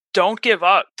don't give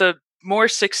up. The more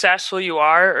successful you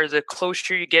are, or the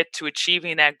closer you get to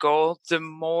achieving that goal, the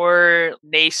more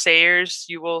naysayers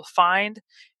you will find.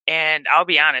 And I'll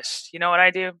be honest, you know what I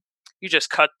do? You just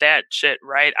cut that shit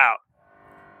right out.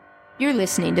 You're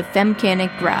listening to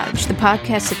Femcanic Garage, the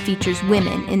podcast that features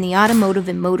women in the automotive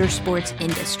and motorsports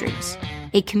industries.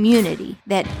 A community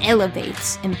that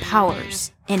elevates,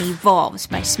 empowers, and evolves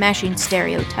by smashing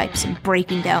stereotypes and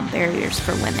breaking down barriers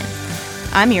for women.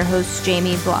 I'm your host,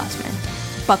 Jamie Blosman.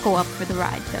 Buckle up for the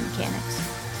ride, Femcanics.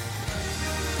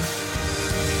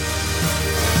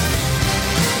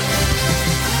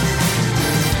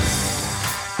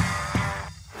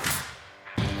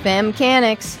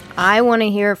 Femcanics, I want to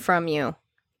hear from you.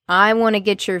 I want to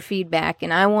get your feedback,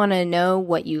 and I want to know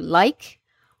what you like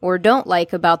or don't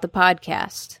like about the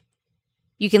podcast.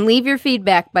 You can leave your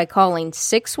feedback by calling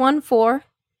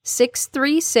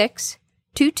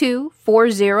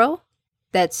 614-636-2240.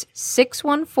 That's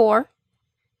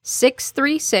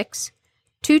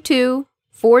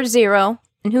 614-636-2240.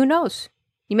 And who knows?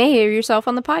 You may hear yourself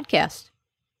on the podcast.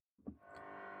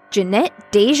 Jeanette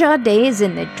Desjardins is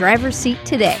in the driver's seat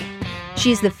today.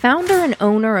 She's the founder and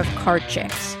owner of Car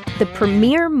Chicks, the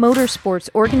premier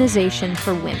motorsports organization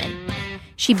for women.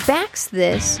 She backs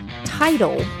this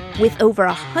title with over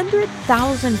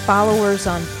 100,000 followers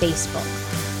on Facebook.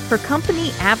 Her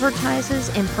company advertises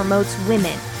and promotes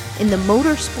women in the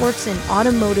motorsports and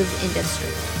automotive industry.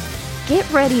 Get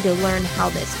ready to learn how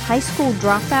this high school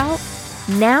dropout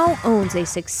now owns a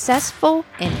successful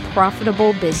and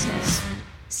profitable business.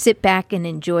 Sit back and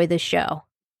enjoy the show.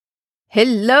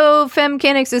 Hello,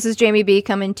 Femcanics. This is Jamie B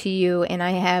coming to you, and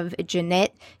I have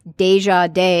Jeanette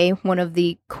Desjardins, one of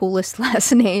the coolest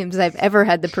last names I've ever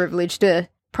had the privilege to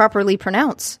properly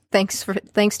pronounce. Thanks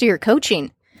to your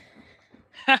coaching.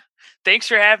 Thanks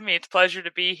for having me. It's a pleasure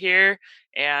to be here.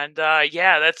 And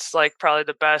that's like probably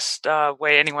the best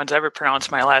way anyone's ever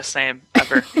pronounced my last name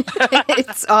ever.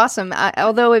 It's awesome.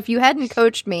 Although if you hadn't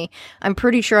coached me, I'm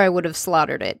pretty sure I would have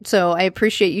slaughtered it. So I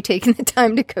appreciate you taking the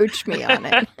time to coach me on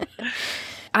it.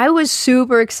 I was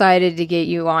super excited to get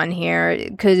you on here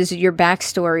because your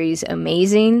backstory is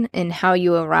amazing and how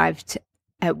you arrived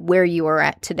at where you are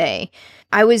at today.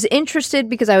 I was interested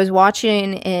because I was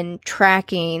watching and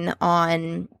tracking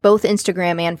on both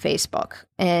Instagram and Facebook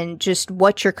and just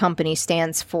what your company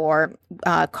stands for,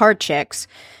 Car Chicks.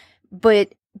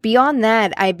 But beyond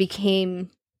that, I became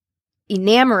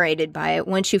enamored by it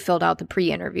once you filled out the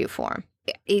pre-interview form.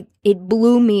 It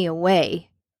blew me away.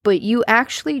 But you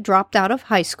actually dropped out of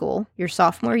high school your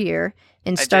sophomore year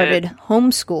and started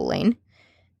homeschooling.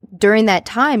 During that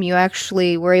time, you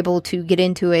actually were able to get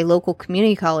into a local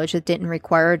community college that didn't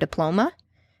require a diploma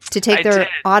to take their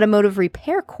automotive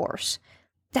repair course.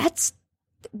 That's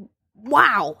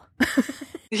wow.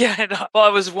 Yeah. No. Well, I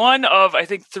was one of, I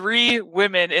think, 3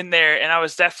 women in there, and I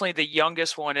was definitely the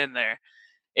youngest one in there.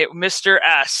 Mr.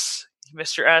 S,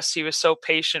 he was so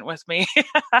patient with me.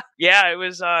 Yeah, it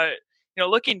was,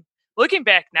 looking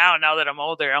back now that I'm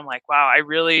older, I'm like, wow, I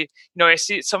really, I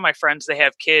see some of my friends, they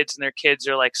have kids and their kids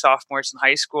are like sophomores in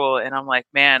high school. And I'm like,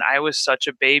 man, I was such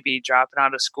a baby dropping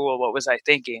out of school. What was I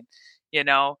thinking?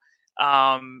 But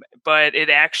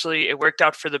it worked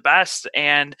out for the best.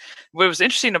 And what was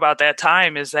interesting about that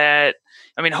time is that,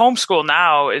 homeschool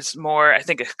now is more, I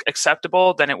think,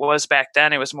 acceptable than it was back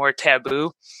then. It was more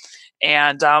taboo.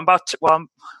 And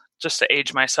just to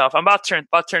age myself, I'm about to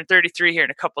turn 33 here in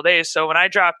a couple of days. So when I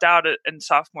dropped out in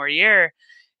sophomore year,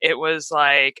 it was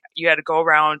like you had to go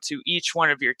around to each one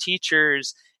of your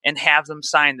teachers and have them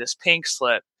sign this pink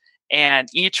slip. And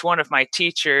each one of my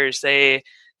teachers, they're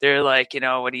like,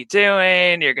 what are you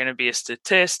doing? You're going to be a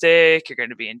statistic. You're going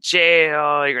to be in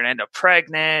jail. You're going to end up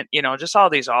pregnant. Just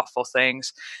all these awful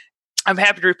things. I'm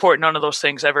happy to report none of those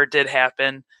things ever did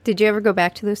happen. Did you ever go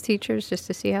back to those teachers just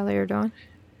to see how they were doing?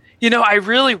 I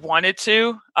really wanted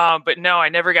to, but no, I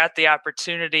never got the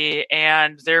opportunity.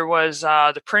 And there was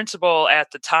the principal at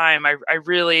the time. I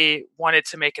really wanted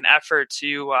to make an effort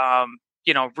to,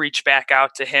 reach back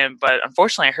out to him. But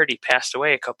unfortunately, I heard he passed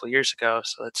away a couple of years ago.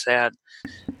 So that's sad.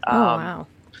 Wow.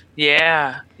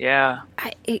 Yeah.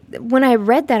 When I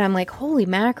read that, I'm like, holy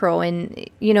mackerel. And,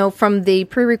 from the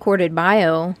pre-recorded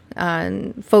bio,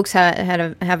 folks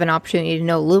have an opportunity to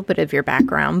know a little bit of your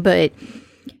background. But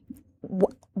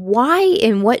why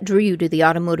and what drew you to the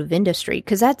automotive industry?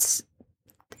 Because I'm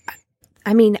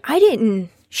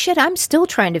still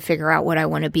trying to figure out what I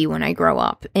want to be when I grow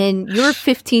up. And you're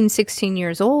 15, 16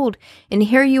 years old, and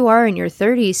here you are in your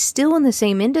 30s, still in the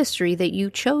same industry that you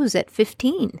chose at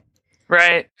 15.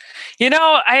 Right.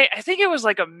 I think it was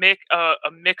like a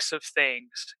mix of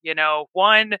things.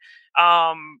 One,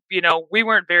 we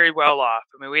weren't very well off.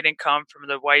 I mean, we didn't come from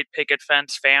the white picket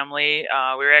fence family.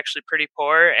 We were actually pretty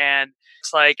poor, and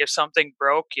it's like if something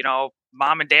broke,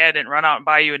 mom and dad didn't run out and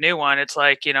buy you a new one. It's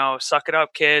like, suck it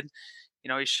up, kid.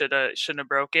 You shouldn't have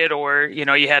broke it, or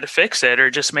you had to fix it or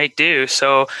just make do.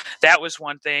 So that was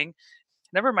one thing.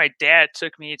 Whenever my dad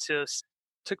took me to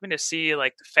see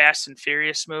like the Fast and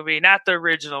Furious movie, not the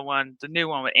original one, the new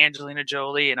one with Angelina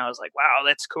Jolie, and I was like, wow,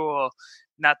 that's cool.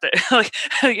 Not that like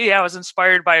yeah, I was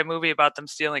inspired by a movie about them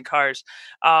stealing cars.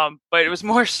 But it was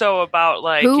more so about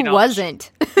like Who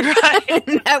wasn't?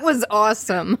 right. That was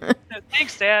awesome.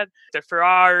 Thanks, Dad. The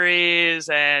Ferraris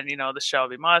and the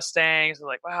Shelby Mustangs. I was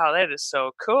like, wow, that is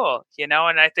so cool. And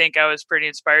I think I was pretty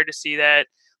inspired to see that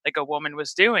like a woman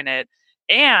was doing it.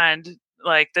 And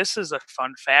like, this is a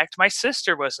fun fact. My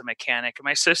sister was a mechanic.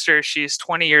 My sister, she's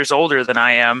 20 years older than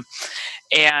I am.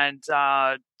 And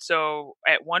so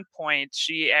at one point,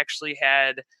 she actually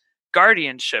had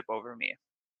guardianship over me.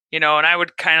 And I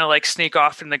would kind of like sneak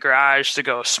off in the garage to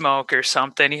go smoke or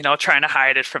something, trying to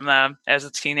hide it from them as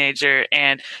a teenager.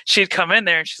 And she'd come in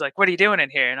there and she's like, what are you doing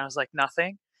in here? And I was like,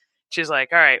 nothing. She's like,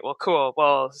 all right, well, cool.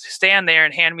 Well, stand there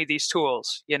and hand me these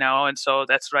tools, and so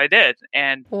that's what I did.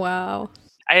 And wow.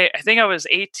 I think I was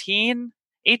 18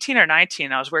 or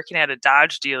 19. I was working at a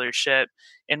Dodge dealership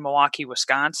in Milwaukee,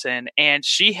 Wisconsin, and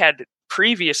she had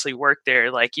previously worked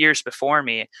there like years before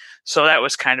me. So that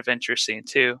was kind of interesting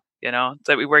too,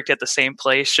 that we worked at the same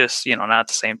place, just, not at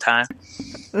the same time.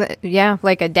 Yeah,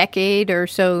 like a decade or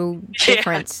so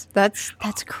difference. Yeah.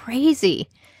 That's crazy.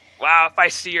 Wow, if I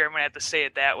see her, I'm going to have to say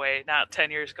it that way. Not 10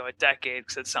 years ago, a decade,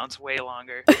 because it sounds way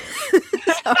longer.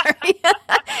 Sorry.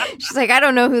 She's like, I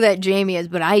don't know who that Jamie is,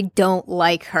 but I don't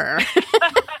like her.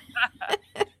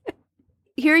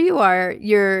 Here you are.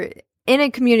 You're in a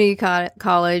community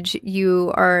college.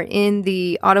 You are in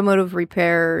the automotive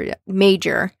repair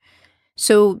major.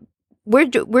 So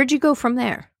where'd you go from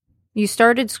there? You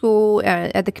started school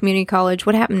at the community college.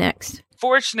 What happened next?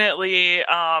 Fortunately,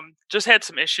 just had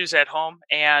some issues at home,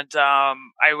 and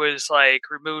I was like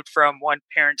removed from one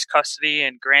parent's custody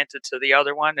and granted to the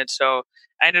other one. And so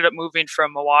I ended up moving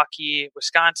from Milwaukee,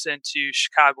 Wisconsin to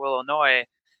Chicago, Illinois,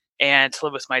 and to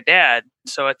live with my dad.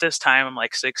 So at this time, I'm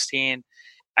like 16.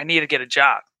 I need to get a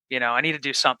job. I need to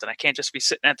do something. I can't just be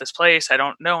sitting at this place. I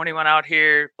don't know anyone out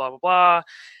here, blah, blah, blah.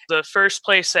 The first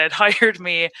place that hired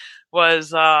me was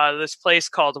this place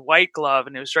called White Glove,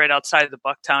 and it was right outside of the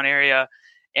Bucktown area.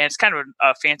 And it's kind of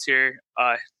a fancier,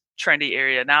 trendy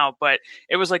area now, but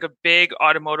it was like a big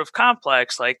automotive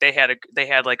complex. Like they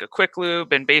had like a quick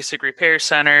lube and basic repair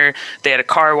center. They had a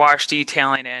car wash,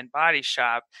 detailing, and body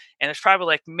shop. And there's probably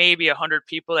like maybe 100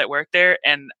 people that worked there.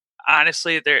 And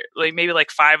honestly, there like maybe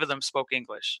like 5 of them spoke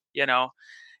English,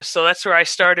 So that's where I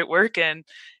started working,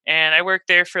 and I worked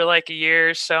there for like a year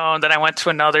or so. And then I went to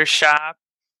another shop.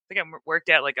 I think I worked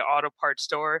at like an auto parts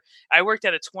store. I worked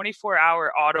at a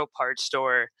 24-hour auto parts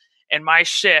store, and my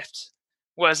shift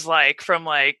was like from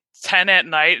like 10 at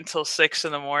night until 6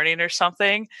 in the morning or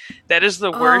something. That is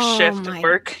the worst shift to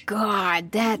work.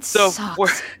 God, that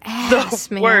sucks ass,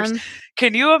 the man. Worst.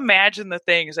 Can you imagine the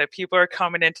things that people are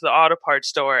coming into the auto parts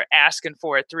store asking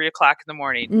for at 3 o'clock in the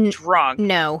morning, drunk,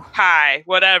 no, high,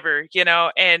 whatever,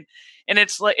 and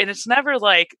it's like, and it's never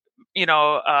like,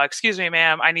 excuse me,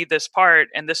 ma'am, I need this part,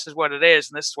 and this is what it is,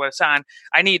 and this is what it's on.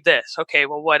 I need this. Okay,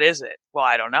 well, what is it? Well,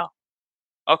 I don't know.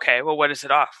 Okay, well, what is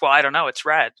it off? Well, I don't know. It's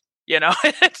red.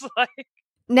 It's like.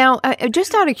 Now,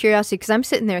 just out of curiosity, because I'm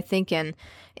sitting there thinking,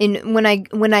 and when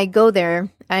I go there,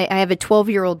 I have a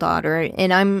 12-year-old daughter,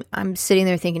 and I'm sitting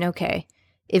there thinking, okay,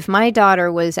 if my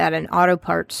daughter was at an auto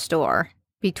parts store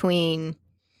between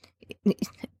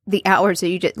the hours that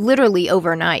you just literally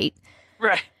overnight,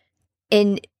 right?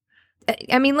 And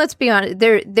I mean, let's be honest.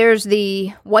 There's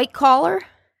the white collar,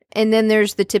 and then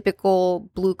there's the typical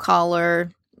blue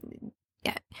collar.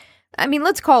 I mean,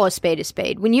 let's call a spade a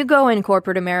spade. When you go in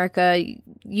corporate America,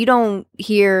 you don't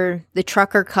hear the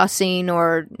trucker cussing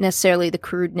or necessarily the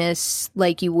crudeness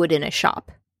like you would in a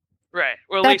shop. Right.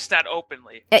 Or at least not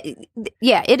openly.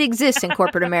 Yeah, it exists in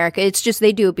corporate America. It's just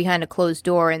they do it behind a closed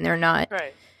door, and they're not.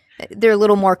 Right. They're a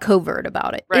little more covert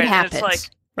about it. Right. It happens. It's like,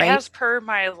 right? As per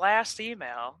my last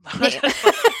email.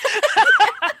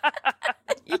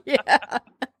 Yeah.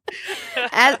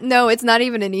 No, it's not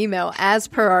even an email. As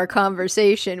per our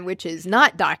conversation, which is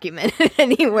not documented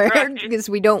anywhere because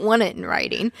we don't want it in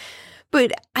writing.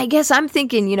 But I guess I'm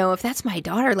thinking, if that's my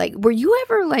daughter, like, were you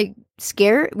ever like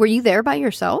scared? Were you there by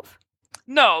yourself?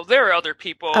 No, there are other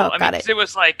people. Oh, I got mean, it. 'cause it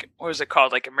was like, what was it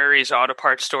called? Like a Murray's Auto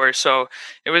Parts store. So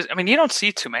it was, I mean, you don't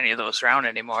see too many of those around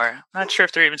anymore. I'm not sure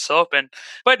if they're even still open.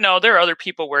 But no, there are other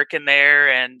people working there,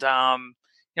 and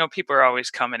people are always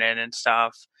coming in and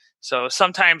stuff. So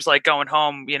sometimes, like going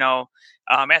home,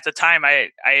 at the time,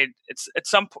 it's at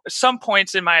some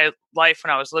points in my life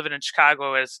when I was living in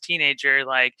Chicago as a teenager,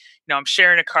 like, I'm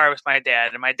sharing a car with my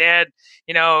dad, and my dad,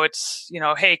 it's,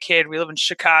 hey kid, we live in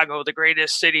Chicago, the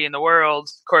greatest city in the world,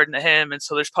 according to him. And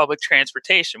so there's public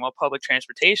transportation. Well, public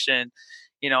transportation,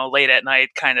 late at night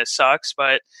kind of sucks,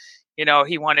 but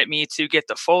he wanted me to get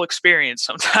the full experience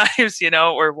sometimes,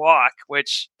 or walk,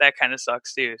 which that kind of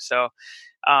sucks too. So,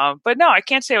 but no, I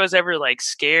can't say I was ever like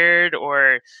scared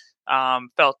or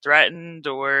felt threatened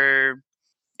or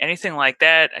anything like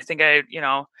that. I think I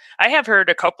have heard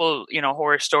a couple,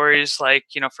 horror stories, like,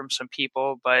 from some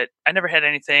people, but I never had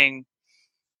anything,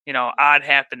 odd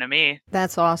happen to me.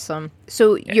 That's awesome.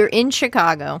 So Yeah. you're in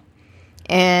Chicago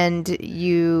and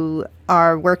you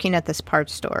are working at this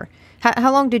parts store.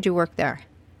 How long did you work there?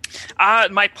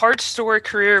 My parts store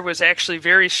career was actually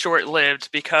very short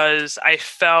lived because I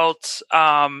felt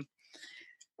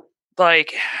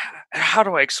like, how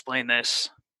do I explain this?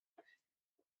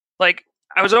 Like,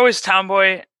 I was always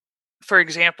tomboy. For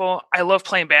example, I love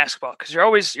playing basketball because you're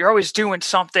always doing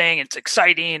something. It's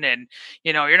exciting, and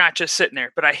you're not just sitting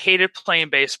there. But I hated playing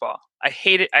baseball. I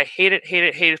hated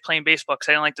playing baseball because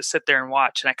I didn't like to sit there and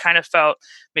watch. And I kind of felt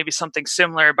maybe something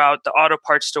similar about the auto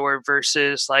parts store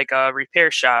versus like a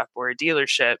repair shop or a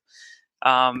dealership.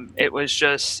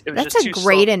 That's a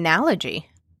great analogy.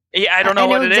 Yeah, I don't know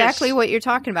what it is. I know exactly what you're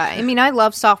talking about. I mean, I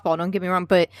love softball, don't get me wrong,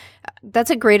 but that's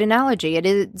a great analogy. It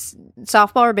is,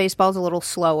 softball or baseball is a little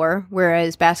slower,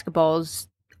 whereas basketball is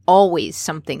always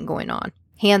something going on.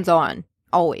 Hands on,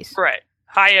 always. Right.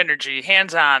 High energy,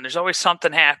 hands on. There's always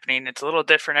something happening. It's a little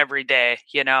different every day,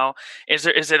 Is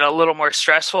it a little more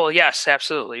stressful? Yes,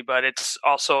 absolutely, but it's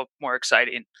also more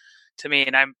exciting to me,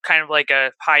 and I'm kind of like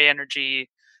a high energy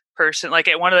person. Like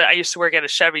I used to work at a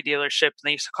Chevy dealership, and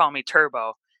they used to call me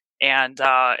Turbo. And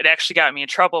it actually got me in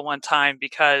trouble one time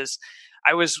because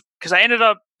I ended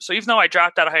up, so even though I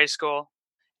dropped out of high school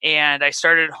and I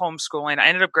started homeschooling, I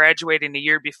ended up graduating a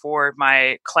year before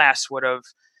my class would have,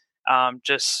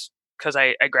 just because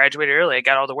I graduated early. I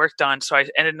got all the work done. So I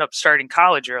ended up starting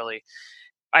college early.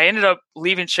 I ended up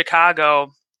leaving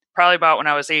Chicago probably about when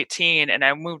I was 18, and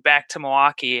I moved back to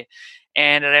Milwaukee,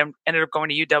 and I ended up going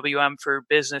to UWM for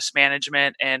business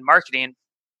management and marketing.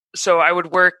 So I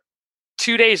would work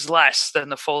 2 days less than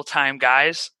the full-time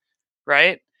guys,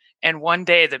 right? And one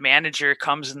day the manager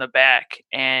comes in the back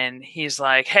and he's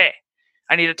like, hey,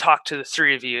 I need to talk to the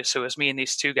three of you. So it was me and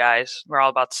these two guys. We're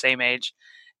all about the same age.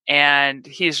 And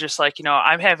he's just like,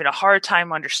 I'm having a hard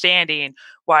time understanding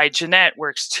why Jeanette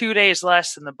works 2 days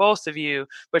less than the both of you,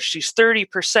 but she's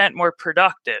 30% more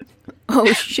productive.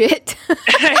 Oh, shit.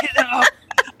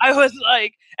 I was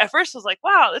like, at first I was like,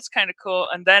 wow, that's kind of cool.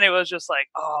 And then it was just like,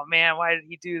 oh man, why did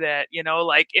he do that?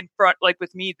 Like in front, like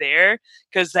with me there.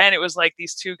 Cause then it was like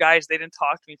these two guys, they didn't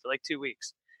talk to me for like 2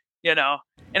 weeks, and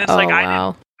it's like,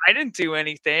 wow. I didn't do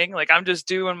anything. Like I'm just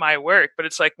doing my work, but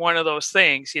it's like one of those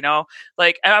things,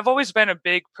 like, and I've always been a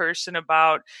big person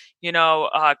about,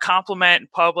 compliment in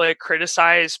public,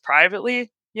 criticize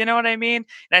privately. You know what I mean?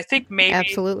 And I think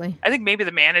Absolutely. maybe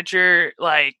the manager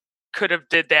like could have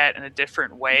did that in a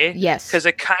different way. Yes. Because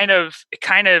it kind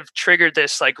of triggered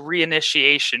this like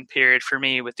reinitiation period for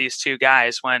me with these two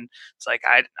guys when it's like,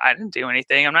 I didn't do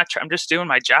anything. I'm just doing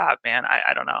my job, man.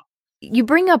 I don't know. You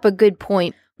bring up a good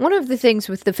point. One of the things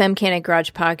with the Femcanic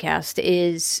Garage podcast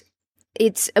is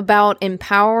it's about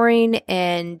empowering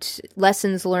and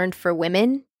lessons learned for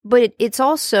women, but it's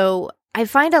also, I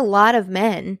find a lot of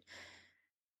men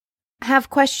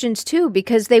have questions too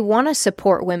because they want to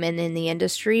support women in the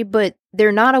industry, but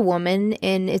they're not a woman,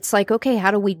 and it's like, okay,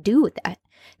 how do we do that?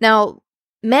 Now,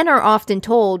 men are often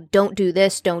told, don't do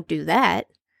this, don't do that.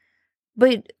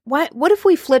 But what if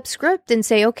we flip script and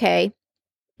say, okay,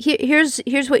 here's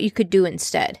what you could do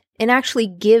instead, and actually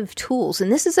give tools.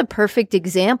 And this is a perfect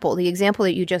example, the example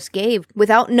that you just gave,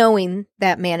 without knowing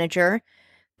that manager,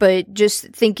 but just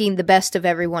thinking the best of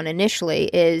everyone initially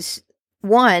is,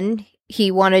 one, he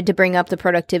wanted to bring up the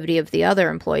productivity of the other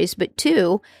employees, but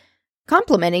two,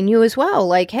 complimenting you as well.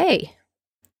 Like, hey,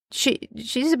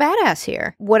 she's a badass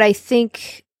here. What I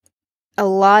think a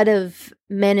lot of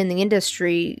men in the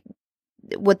industry,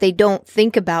 what they don't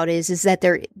think about is that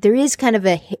there is kind of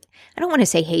I don't want to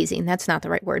say hazing, that's not the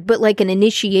right word, but like an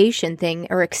initiation thing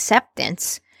or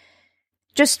acceptance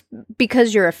just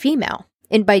because you're a female.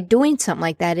 And by doing something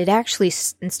like that, it actually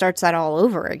starts that all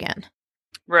over again.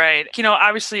 Right.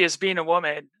 Obviously, as being a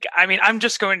woman, I mean, I'm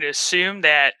just going to assume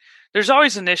that there's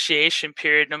always an initiation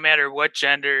period, no matter what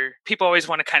gender. People always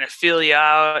want to kind of feel you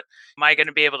out. Am I going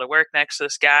to be able to work next to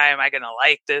this guy? Am I going to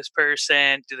like this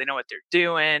person? Do they know what they're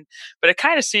doing? But it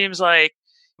kind of seems like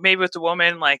maybe with the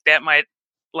woman, like that might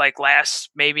like last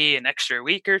maybe an extra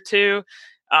week or two.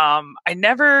 I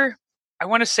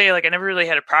want to say like I never really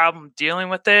had a problem dealing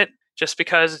with it just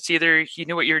because it's either you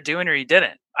knew what you were doing or you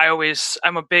didn't.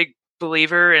 I'm a big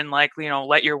believer in like,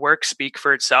 let your work speak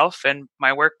for itself. And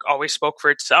my work always spoke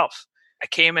for itself. I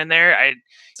came in there,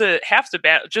 half the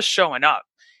battle, just showing up.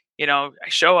 I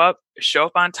show up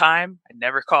on time. I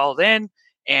never called in.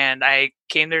 And I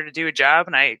came there to do a job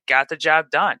and I got the job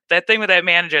done. That thing with that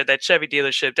manager at that Chevy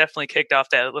dealership definitely kicked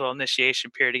off that little initiation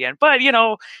period again. But,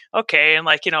 okay. And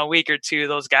like, a week or two,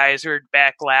 those guys were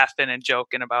back laughing and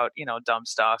joking about, dumb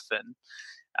stuff. And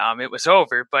it was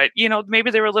over. But,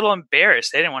 maybe they were a little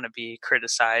embarrassed. They didn't want to be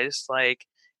criticized, like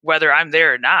whether I'm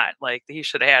there or not. Like he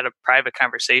should have had a private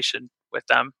conversation with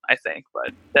them, I think.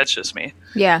 But that's just me.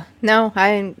 Yeah. No,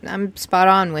 I'm spot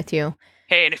on with you.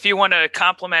 Hey, and if you want to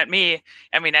compliment me,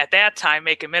 I mean, at that time,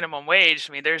 make a minimum wage.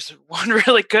 I mean, there's one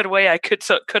really good way I could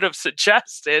have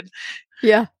suggested.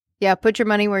 Yeah. Yeah. Put your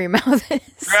money where your mouth is.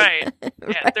 Right. Yeah.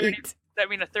 Right.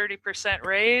 A 30%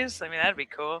 raise. I mean, that'd be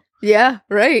cool. Yeah.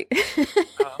 Right.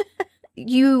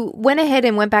 You went ahead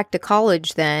and went back to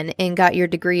college then and got your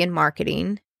degree in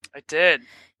marketing. I did.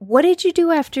 What did you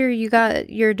do after you got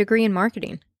your degree in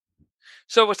marketing?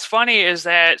 So what's funny is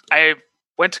that I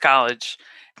went to college.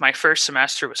 My first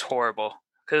semester was horrible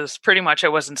because pretty much I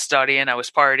wasn't studying. I was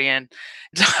partying.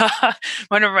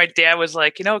 Whenever my dad was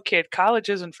like, kid, college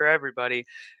isn't for everybody.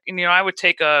 And, I would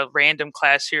take a random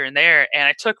class here and there. And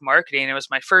I took marketing. It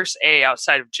was my first A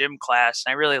outside of gym class.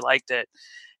 And I really liked it.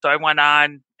 So I went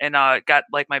on and got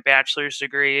like my bachelor's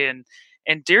degree. And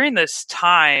during this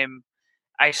time,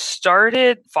 I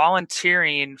started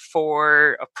volunteering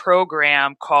for a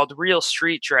program called Real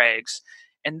Street Drags.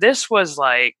 And this was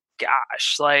like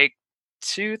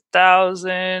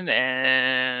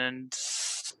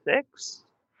 2006,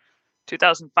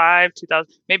 2005,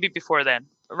 2000, maybe before then,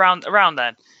 around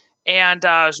then. And it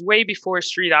was way before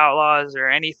Street Outlaws or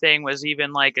anything was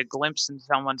even like a glimpse in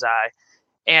someone's eye.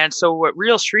 And so what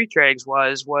Real Street Drags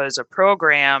was a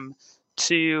program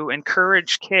to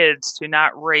encourage kids to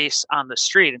not race on the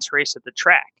street and to race at the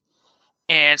track.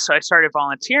 And so I started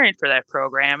volunteering for that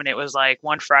program, and it was like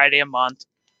one Friday a month.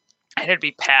 And it'd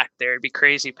be packed there. It'd be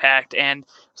crazy packed. And it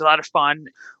was a lot of fun.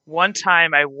 One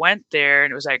time I went there,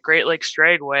 and it was at Great Lakes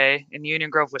Dragway in Union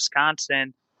Grove,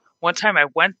 Wisconsin. One time I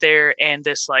went there, and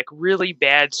this like really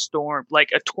bad storm,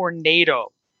 like a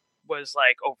tornado was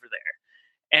like over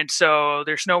there. And so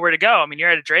there's nowhere to go. I mean, you're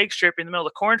at a drag strip in the middle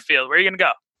of the cornfield. Where are you going to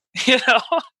go?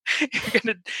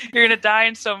 You're gonna die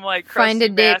in some like crusty find a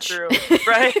ditch, bathroom,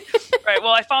 right? Right.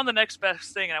 Well, I found the next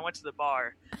best thing, and I went to the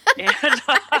bar. And,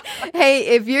 hey,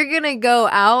 if you're gonna go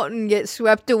out and get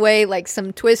swept away like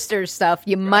some Twister stuff,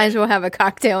 you might as well have a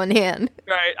cocktail in hand.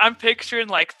 Right. I'm picturing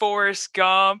like Forrest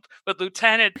Gump with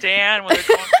Lieutenant Dan when they're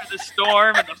going through the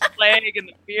storm and the flag and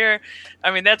the beer.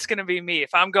 I mean, that's gonna be me.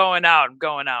 If I'm going out, I'm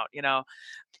going out.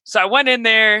 So I went in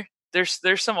there. There's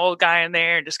some old guy in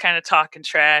there and just kind of talking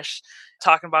trash,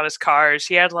 talking about his cars.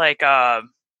 He had like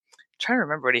I'm trying to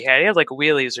remember what he had. He had like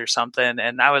wheelies or something,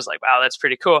 and I was like, wow, that's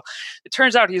pretty cool. It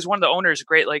turns out he's one of the owners of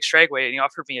Great Lakes Dragway, and he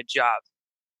offered me a job.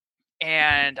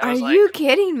 And I was Are you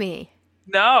kidding me?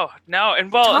 No. And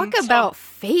talk about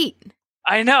fate.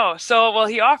 I know. So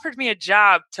he offered me a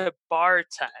job to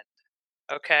bartend.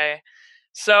 Okay.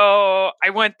 So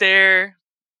I went there.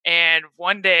 And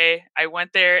one day I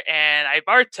went there and I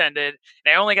bartended,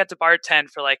 and I only got to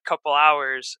bartend for like a couple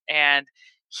hours. And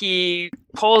he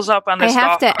pulls up on this. I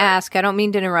have to ask. I don't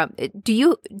mean to interrupt. Do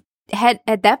you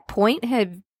at that point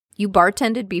have you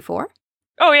bartended before?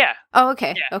 Oh yeah. Oh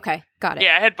okay. Yeah. Okay, got it.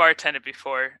 Yeah, I had bartended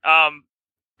before.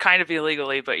 Kind of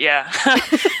illegally, but yeah.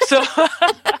 So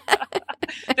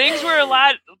things were a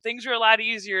lot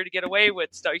easier to get away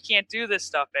with stuff. You can't do this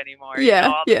stuff anymore. Yeah.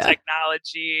 All the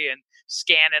technology and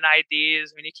scanning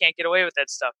IDs. I mean, you can't get away with that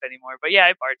stuff anymore. But yeah,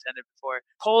 I bartended before.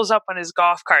 Pulls up on his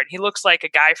golf cart. He looks like a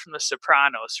guy from The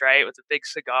Sopranos, right? With a big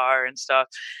cigar and stuff.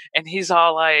 And he's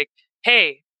all like,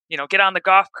 hey, get on the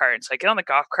golf cart. And so I get on the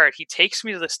golf cart. He takes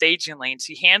me to the staging lanes.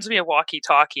 He hands me a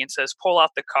walkie-talkie and says, pull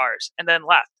out the cars, and then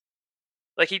left.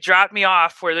 Like he dropped me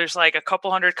off where there's like a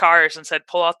couple hundred cars and said,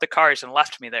 pull out the cars, and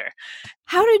left me there.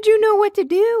 How did you know what to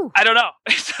do? I don't know.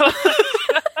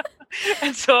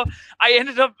 And so I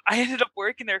ended up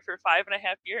working there for 5.5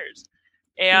 years.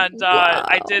 And wow.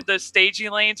 I did the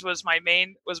staging lanes was my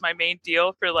main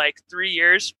deal for like 3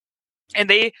 years.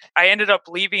 And I ended up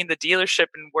leaving the dealership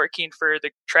and working for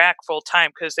the track full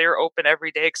time because they were open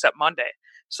every day except Monday.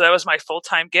 So that was my full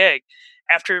time gig.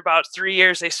 After about 3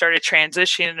 years, they started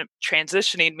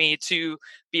transitioning me to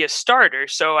be a starter.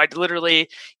 So I'd literally,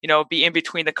 be in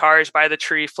between the cars by the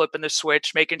tree, flipping the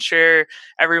switch, making sure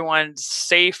everyone's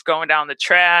safe going down the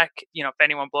track. If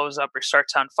anyone blows up or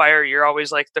starts on fire, you're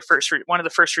always like one of the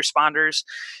first responders.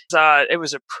 It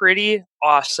was a pretty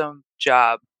awesome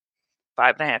job.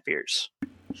 5.5 years.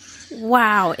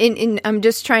 Wow. And I'm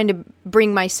just trying to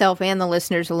bring myself and the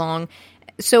listeners along.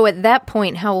 So at that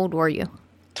point, how old were you?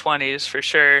 20s for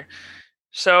sure.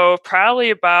 So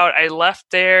probably I left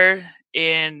there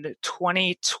in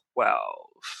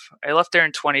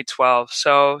 2012.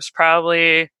 So it's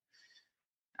probably,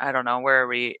 I don't know, where are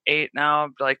we? 8 now,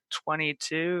 like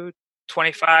 22,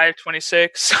 25,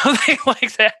 26, something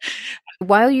like that.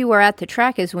 While you were at the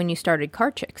track is when you started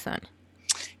Car Chicks then?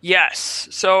 Yes.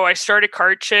 So I started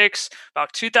Car Chicks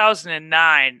about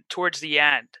 2009 towards the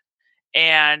end.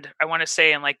 And I want to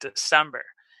say in like December.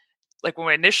 Like when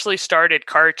we initially started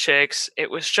Car Chicks,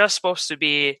 it was just supposed to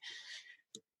be,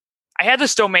 I had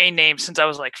this domain name since I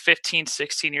was like 15,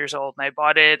 16 years old. And I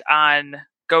bought it on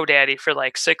GoDaddy for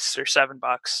like $6 or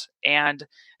 $7. And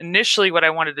initially what I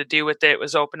wanted to do with it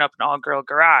was open up an all-girl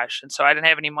garage. And so I didn't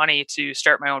have any money to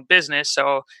start my own business.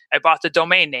 So I bought the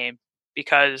domain name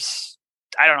because,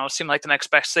 I don't know, it seemed like the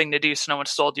next best thing to do so no one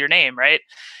stole your name, right?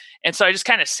 And so I just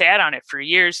kind of sat on it for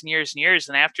years and years and years.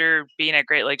 And after being at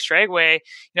Great Lakes Dragway,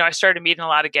 I started meeting a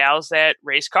lot of gals that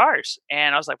race cars.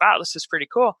 And I was like, wow, this is pretty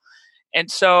cool.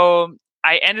 And so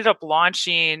I ended up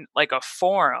launching like a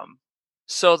forum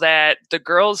so that the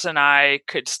girls and I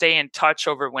could stay in touch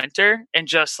over winter and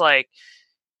just like,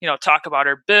 talk about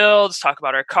our builds, talk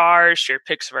about our cars, share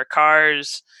pics of our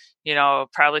cars,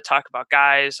 probably talk about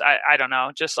guys. I don't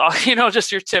know, just all,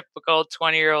 just your typical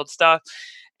 20-year-old stuff.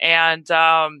 And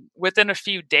within a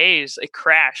few days, it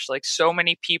crashed. Like so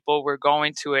many people were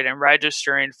going to it and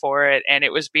registering for it, and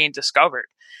it was being discovered.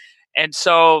 And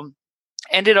so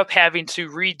ended up having to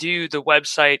redo the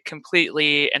website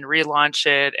completely and relaunch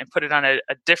it and put it on a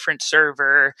different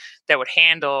server that would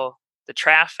handle the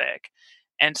traffic.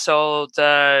 And so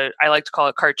I like to call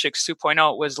it Car Chicks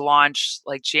 2.0, was launched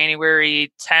like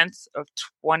January 10th of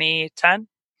 2010.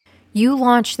 You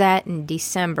launched that in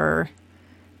December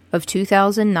of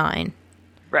 2009.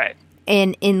 Right.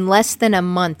 And in less than a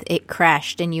month, it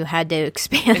crashed and you had to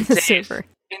expand the server.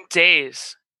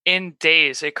 In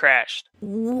days, it crashed.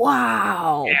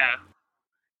 Wow. Yeah.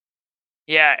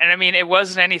 Yeah. And I mean, it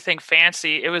wasn't anything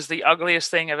fancy. It was the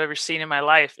ugliest thing I've ever seen in my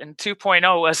life. And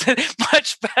 2.0 wasn't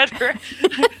much better.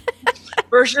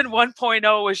 Version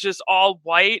 1.0 was just all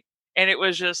white. And it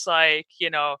was just like,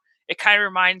 it kind of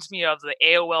reminds me of the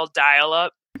AOL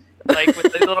dial-up. Like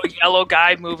with the little yellow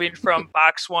guy moving from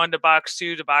box 1 to box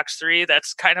 2 to box 3.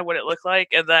 That's kind of what it looked like.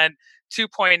 And then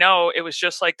 2.0, it was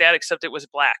just like that, except it was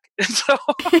black. So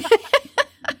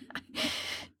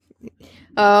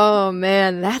oh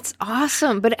man, that's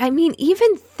awesome. But I mean,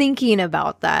 even thinking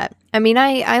about that, I mean,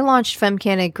 I launched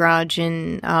Femcanic Garage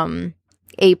in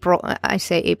April. I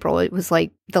say April, it was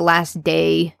like the last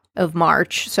day of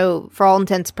March. So for all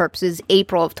intents and purposes,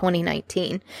 April of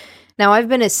 2019. Now, I've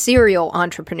been a serial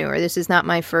entrepreneur. This is not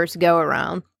my first go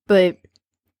around, but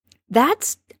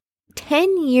that's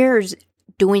 10 years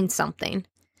doing something.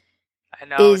 I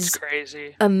know, it's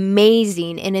crazy.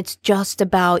 Amazing. And it's just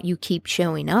about you keep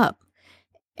showing up.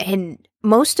 And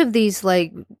most of these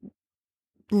like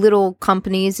little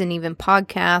companies and even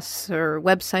podcasts or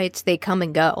websites, they come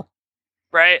and go.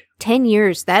 Right. 10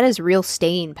 years, that is real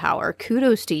staying power.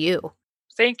 Kudos to you.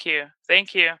 Thank you.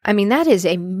 I mean, that is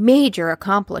a major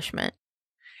accomplishment.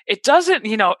 It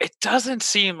doesn't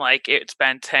seem like it's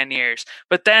been 10 years,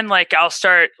 but then like I'll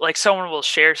start, like someone will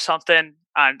share something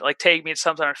on, like tag me to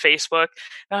something on Facebook.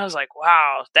 And I was like,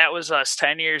 wow, that was us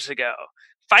 10 years ago.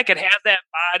 If I could have that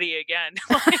body again.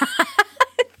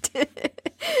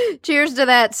 Cheers to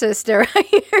that, sister.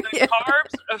 The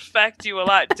carbs affect you a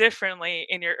lot differently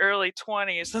in your early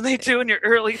 20s than they do in your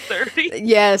early 30s.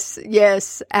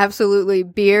 Yes, absolutely.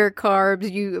 Beer,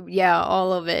 carbs,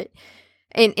 all of it.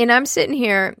 And I'm sitting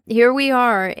here we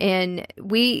are, and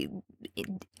we,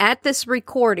 at this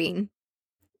recording,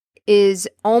 is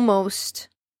almost,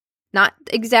 not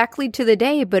exactly to the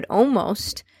day, but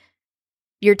almost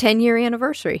your 10-year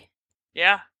anniversary.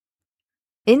 Yeah.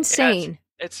 Insane.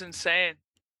 Yeah, it's insane.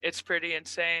 It's pretty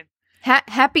insane.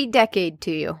 Happy decade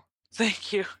to you.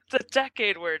 Thank you. The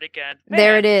decade word again. Man.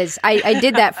 There it is. I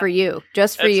did that for you,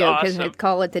 just for you, because awesome. I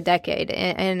call it the decade.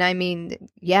 And I mean,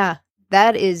 yeah,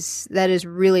 that is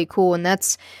really cool. And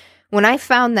that's When I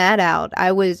found that out,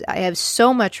 I have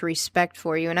so much respect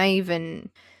for you, and I even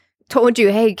told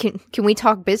you, hey, can we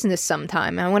talk business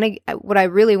sometime? What I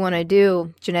really want to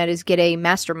do, Jeanette, is get a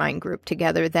mastermind group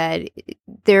together that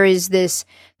there is this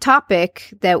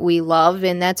topic that we love,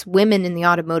 and that's women in the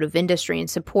automotive industry and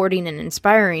supporting and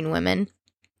inspiring women.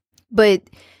 But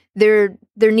there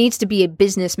needs to be a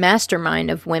business mastermind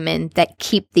of women that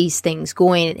keep these things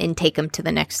going and take them to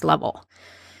the next level.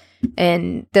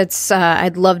 And that's,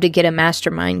 I'd love to get a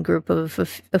mastermind group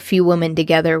of a few women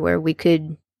together where we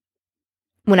could,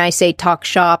 when I say talk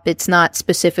shop, it's not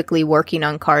specifically working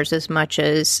on cars as much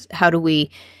as how do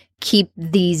we keep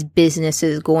these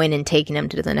businesses going and taking them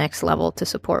to the next level to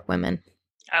support women.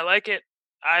 I like it.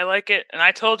 And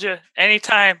I told you,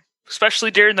 anytime, especially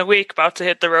during the week, about to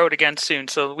hit the road again soon.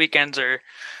 So the weekends are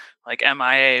like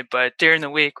MIA, but during the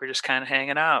week, we're just kind of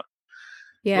hanging out.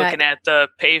 Yeah, looking at the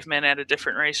pavement at a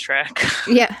different racetrack.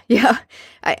 Yeah.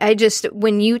 I just,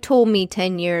 when you told me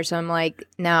 10 years, I'm like,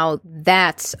 now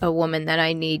that's a woman that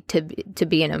I need to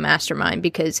be in a mastermind,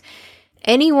 because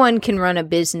anyone can run a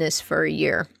business for a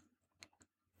year.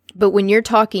 But when you're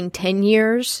talking 10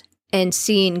 years and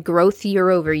seeing growth year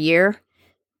over year,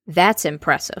 that's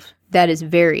impressive. That is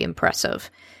very impressive.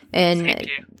 And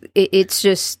it's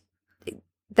just,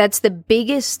 that's the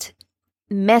biggest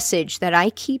message that I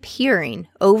keep hearing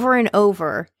over and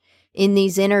over in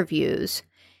these interviews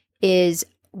is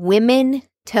women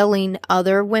telling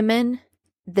other women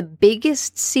the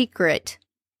biggest secret,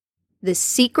 the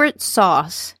secret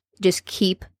sauce, just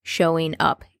keep showing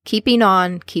up, keeping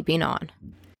on.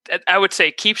 I would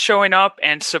say keep showing up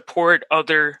and support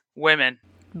other women.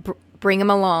 Bring them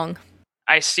along.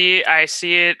 I see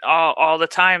it all the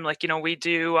time. Like, we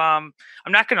do, I'm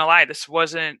not going to lie. This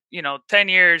wasn't, 10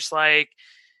 years, like,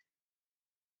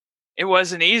 it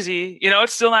wasn't easy.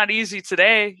 It's still not easy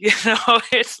today.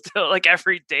 It's still like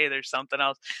every day there's something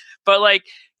else. But like,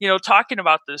 talking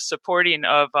about the supporting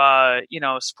of,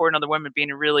 supporting other women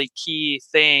being a really key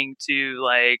thing to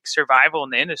like survival in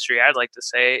the industry, I'd like to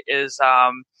say is,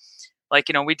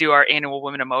 we do our annual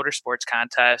Women in Motorsports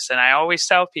contest. And I always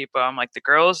tell people, I'm like,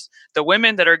 the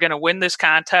women that are going to win this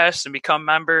contest and become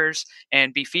members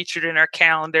and be featured in our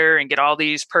calendar and get all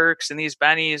these perks and these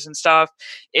bennies and stuff,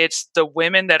 it's the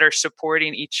women that are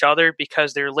supporting each other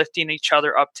because they're lifting each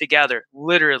other up together,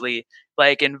 literally,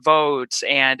 like in votes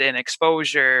and in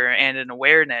exposure and in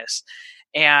awareness.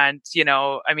 And,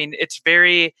 it's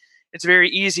very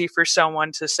easy for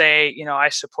someone to say, I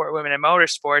support women in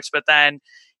motorsports, but then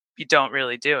you don't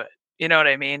really do it. You know what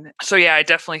I mean? So yeah, I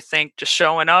definitely think just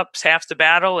showing up is half the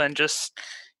battle, and just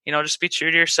be true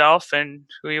to yourself and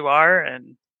who you are,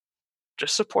 and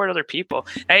just support other people.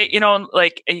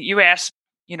 Like you asked,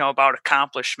 about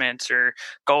accomplishments or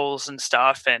goals and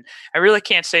stuff. And I really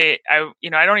can't say, I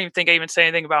don't even think I even say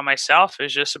anything about myself.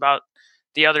 It's just about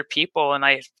the other people. And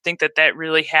I think that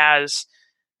really has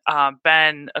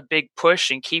been a big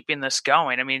push in keeping this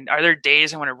going. I mean, are there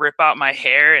days I want to rip out my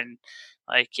hair and,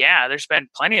 like, yeah, there's been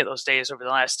plenty of those days over the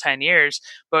last 10 years,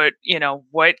 but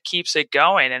what keeps it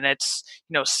going? And it's,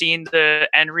 seeing the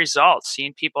end result,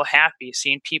 seeing people happy,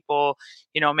 seeing people,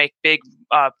 make big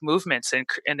movements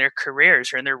in their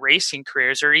careers or in their racing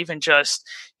careers, or even just,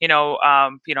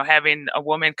 having a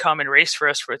woman come and race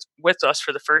with us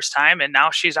for the first time. And now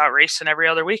she's out racing every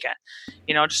other weekend,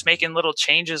 just making little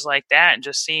changes like that and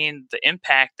just seeing the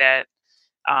impact that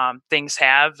things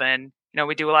have. And,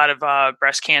 we do a lot of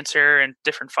breast cancer and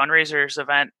different fundraisers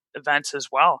events as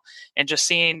well. And just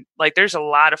seeing, like, there's a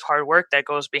lot of hard work that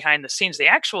goes behind the scenes. The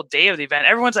actual day of the event,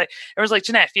 everyone's like,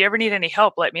 Jeanette, if you ever need any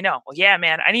help, let me know. Well, yeah,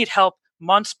 man, I need help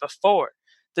months before.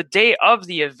 The day of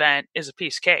the event is a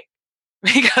piece of cake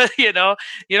because, you don't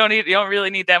really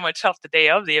need that much help the day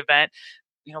of the event.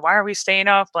 Why are we staying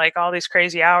up like all these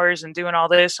crazy hours and doing all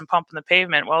this and pumping the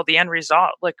pavement? Well, the end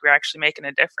result, look, we're actually making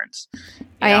a difference.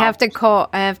 I have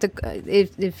to,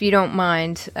 if you don't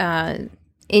mind,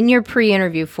 in your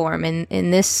pre-interview form, and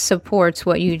this supports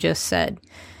what you just said.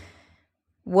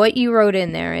 What you wrote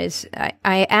in there is,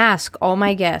 I ask all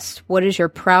my guests, what is your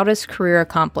proudest career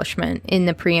accomplishment in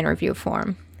the pre-interview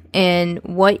form? And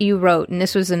what you wrote, and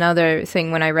this was another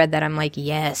thing when I read that, I'm like,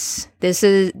 yes, this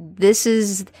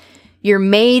is you're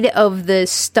made of the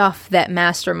stuff that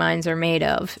masterminds are made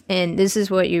of. And this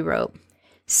is what you wrote.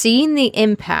 Seeing the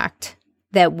impact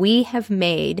that we have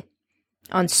made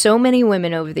on so many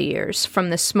women over the years, from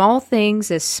the small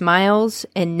things as smiles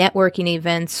and networking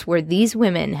events where these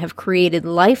women have created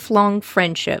lifelong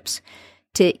friendships,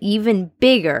 to even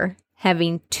bigger,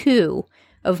 having two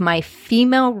of my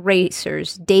female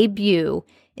racers debut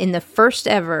in the first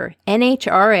ever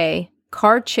NHRA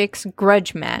Car Chicks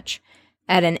Grudge match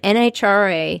at an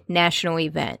NHRA national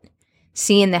event,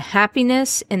 seeing the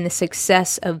happiness and the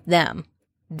success of them.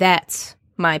 That's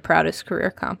my proudest career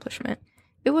accomplishment.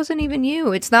 It wasn't even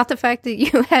you. It's not the fact that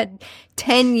you had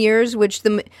 10 years, which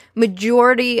the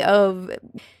majority of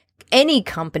any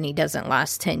company doesn't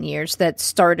last 10 years that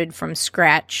started from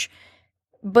scratch.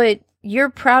 But your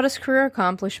proudest career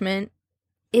accomplishment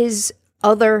is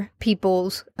other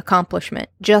people's accomplishment,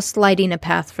 just lighting a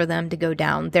path for them to go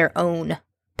down their own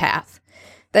path.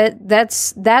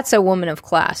 That's a woman of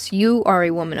class. You are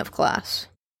a woman of class.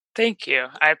 Thank you.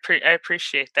 I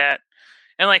appreciate that.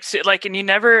 And and you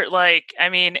never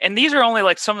and these are only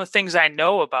like some of the things I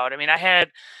know about. I mean, I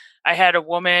had a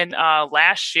woman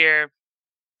last year,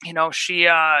 she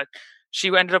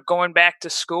ended up going back to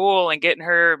school and getting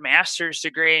her master's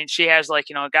degree, and she has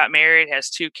got married, has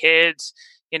 2 kids,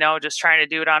 just trying to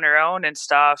do it on her own and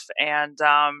stuff. And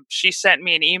she sent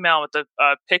me an email with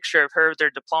a picture of her with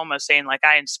their diploma saying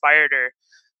I inspired her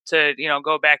to,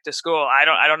 go back to school. I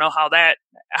don't know how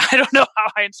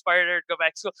I inspired her to go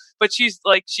back to school, but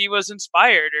she was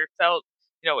inspired or felt,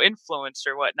 influenced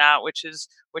or whatnot, which is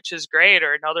great.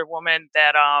 Or another woman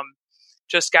that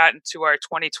just got into our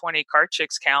 2020 Car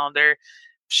Chicks calendar.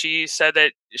 She said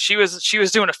that she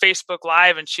was doing a Facebook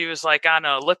Live and she was on an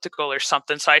elliptical or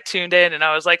something. So I tuned in and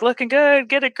I was like, looking good,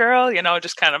 get it, girl,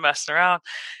 just kind of messing around.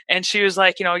 And she was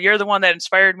like, you're the one that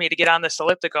inspired me to get on this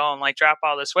elliptical and drop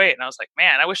all this weight. And I was like,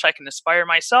 man, I wish I can inspire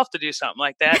myself to do something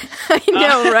like that. I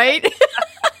know, right?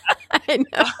 I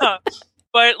know.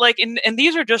 But and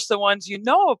these are just the ones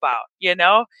about, you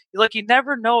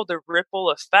never know the ripple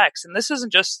effects. And this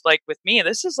isn't just with me,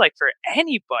 this is for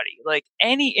anybody,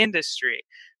 any industry.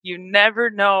 You never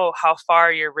know how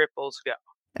far your ripples go.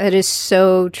 That is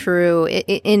so true.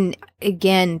 And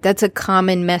again, that's a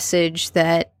common message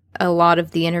that a lot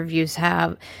of the interviews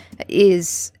have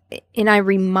and I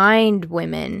remind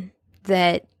women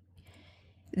that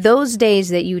those days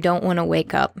that you don't want to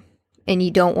wake up and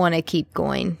you don't want to keep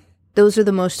going, those are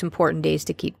the most important days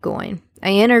to keep going. I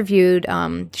interviewed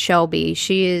Shelby.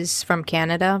 She is from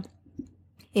Canada.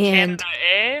 And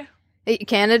Canada, eh?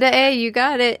 Canada, you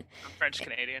got it. I'm French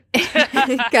Canadian.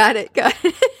 Got it.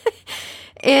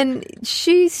 And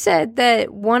she said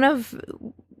that one of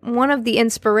the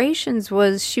inspirations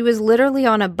was she was literally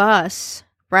on a bus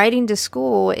riding to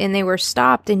school and they were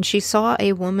stopped and she saw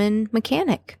a woman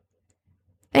mechanic.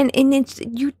 And it's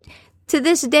to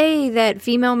this day, that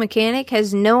female mechanic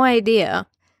has no idea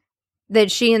that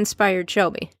she inspired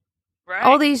Shelby. Right.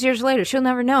 All these years later, she'll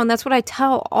never know. And that's what I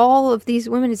tell all of these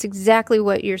women. It's exactly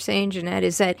what you're saying, Jeanette,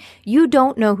 is that you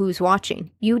don't know who's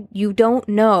watching. You don't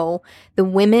know the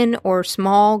women or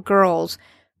small girls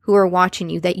who are watching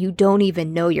you that you don't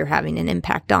even know you're having an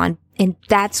impact on. And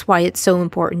that's why it's so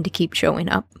important to keep showing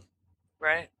up.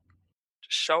 Right.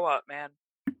 Just show up, man.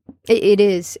 It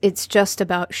is. It's just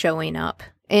about showing up.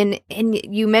 And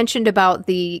you mentioned about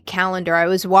the calendar. I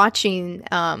was watching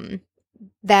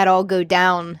that all go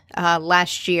down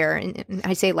last year. And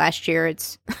I say last year,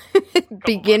 it's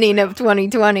beginning of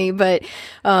 2020, but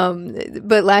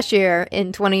last year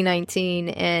in 2019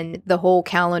 and the whole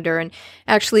calendar. And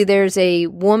actually there's a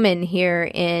woman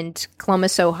here in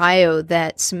Columbus, Ohio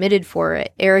that submitted for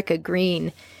it, Erica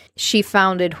Green. She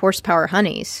founded Horsepower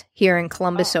Honeys here in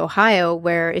Columbus, Ohio,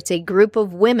 where it's a group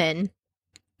of women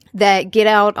that get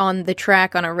out on the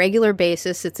track on a regular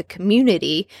basis. It's a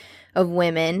community of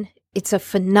women. It's a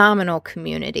phenomenal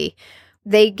community.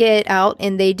 They get out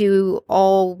and they do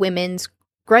all women's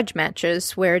grudge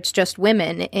matches where it's just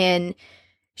women. And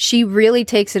she really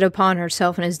takes it upon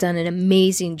herself and has done an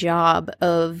amazing job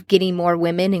of getting more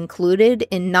women included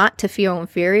and not to feel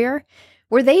inferior,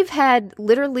 where they've had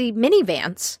literally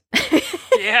minivans.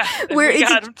 Yeah, where we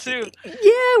got them too.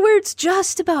 Yeah, where it's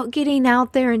just about getting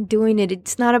out there and doing it.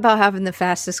 It's not about having the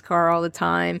fastest car all the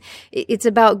time. It's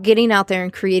about getting out there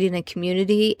and creating a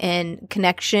community and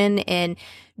connection and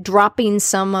dropping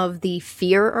some of the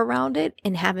fear around it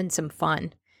and having some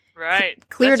fun. Right.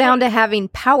 Clear down to having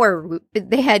power.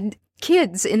 They had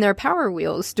kids in their Power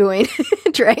Wheels doing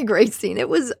drag racing. It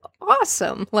was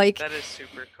awesome. That is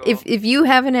super cool. If you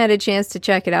haven't had a chance to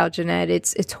check it out, Jeanette,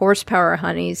 it's Horsepower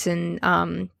Honeys, and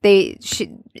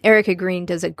Erica Green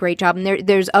does a great job. And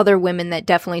there's other women that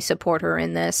definitely support her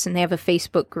in this, and they have a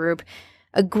Facebook group,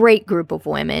 a great group of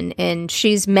women, and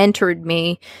she's mentored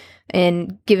me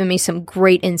and given me some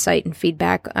great insight and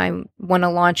feedback. I want to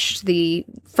launch the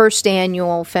first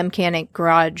annual Femcanic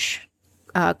Garage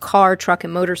car, truck,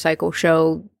 and motorcycle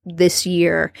show this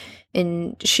year.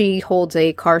 And she holds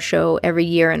a car show every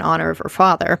year in honor of her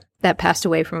father that passed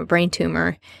away from a brain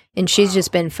tumor. And she's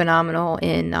just been phenomenal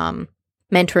in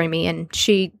mentoring me. And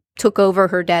she took over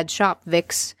her dad's shop,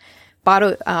 Vic's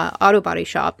auto body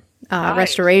shop. Nice.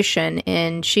 Restoration,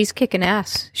 and she's kicking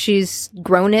ass. She's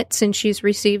grown it since she's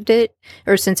received it,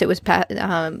 or since it was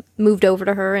moved over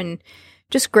to her, and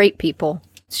just great people.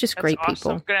 It's just That's great awesome.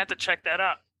 people. I'm gonna have to check that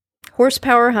out.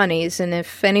 Horsepower Honeys, and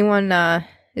if anyone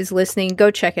is listening, go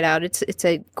check it out. It's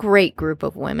a great group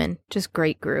of women, just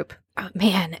great group. Oh,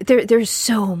 man, there's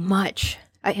so much.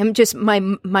 I am just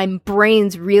my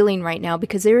brain's reeling right now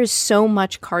because there is so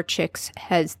much Car Chicks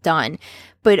has done.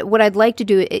 But what I'd like to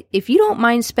do, if you don't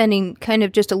mind spending kind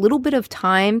of just a little bit of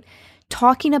time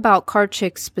talking about Car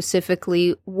Chicks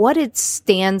specifically, what it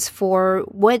stands for,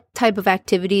 what type of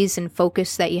activities and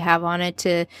focus that you have on it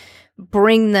to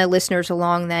bring the listeners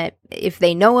along, that if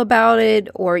they know about it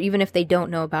or even if they don't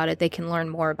know about it, they can learn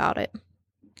more about it.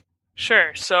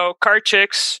 Sure. So Car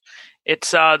Chicks,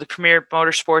 it's the premier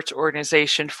motorsports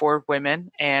organization for women.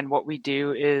 And what we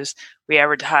do is we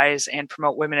advertise and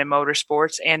promote women in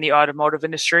motorsports and the automotive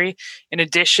industry. In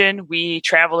addition, we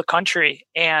travel the country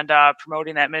and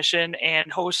promoting that mission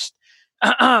and host,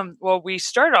 well, we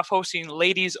started off hosting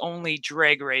ladies only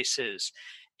drag races.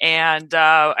 And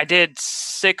I did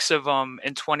 6 of them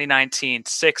in 2019,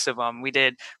 6 of them. We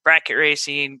did bracket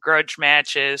racing, grudge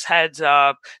matches, heads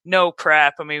up, no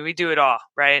prep. I mean, we do it all,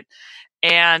 right?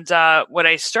 And what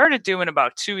I started doing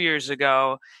about 2 years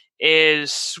ago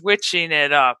is switching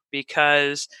it up,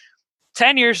 because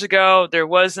 10 years ago, there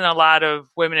wasn't a lot of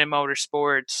women in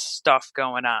motorsports stuff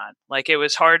going on. Like, it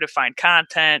was hard to find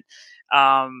content.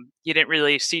 You didn't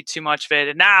really see too much of it.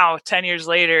 And now, 10 years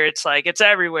later, it's like, it's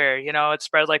everywhere. You know, it's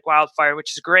spread like wildfire,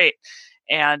 which is great.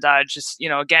 And just, you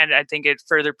know, again, I think it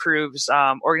further proves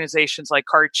organizations like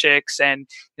Car Chicks and,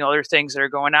 you know, other things that are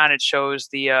going on. It shows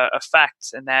the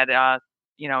effects, and that,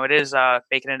 you know, it is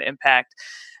making an impact.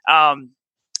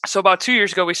 So about 2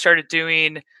 years ago, we started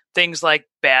doing things like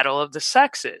Battle of the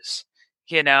Sexes,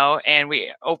 you know, and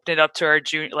we opened it up to our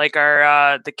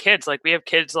the kids. Like, we have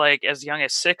kids like as young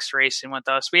as 6 racing with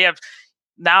us. We have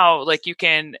now, like, you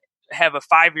can have a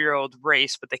 5-year-old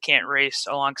race, but they can't race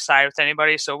alongside with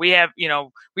anybody. So we have, you know,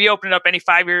 we open it up, any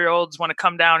 5-year-olds want to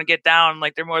come down and get down,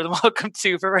 like, they're more than welcome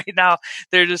to, but right now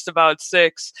they're just about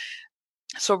 6.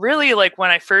 So really, like, when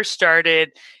I first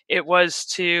started, it was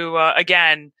to,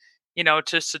 again, you know,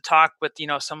 just to talk with, you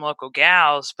know, some local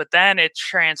gals, but then it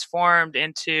transformed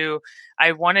into,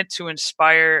 I wanted to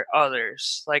inspire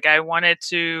others. Like, I wanted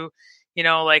to, you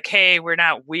know, like, hey, we're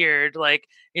not weird. Like,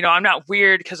 you know, I'm not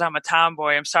weird because I'm a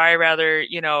tomboy. I'm sorry, I'd rather,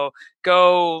 you know,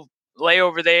 go lay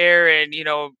over there and, you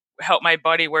know, help my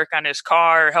buddy work on his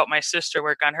car, or help my sister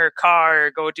work on her car,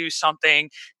 or go do something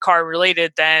car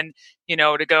related than, you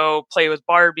know, to go play with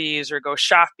Barbies or go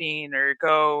shopping or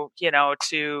go, you know,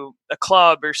 to a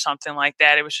club or something like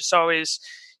that. It was just always,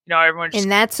 you know, everyone just,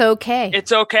 and that's okay.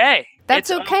 It's okay. That's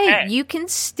okay. You can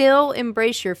still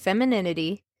embrace your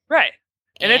femininity. Right.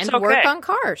 And it's okay. Work on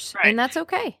cars. Right. And that's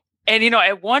okay. And, you know,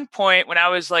 at one point when I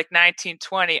was like 19,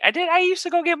 20, I used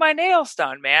to go get my nails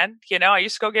done, man. You know, I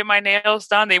used to go get my nails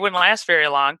done. They wouldn't last very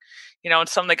long. You know, and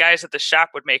some of the guys at the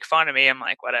shop would make fun of me. I'm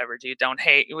like, whatever, dude, don't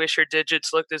hate. You wish your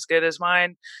digits looked as good as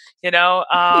mine, you know?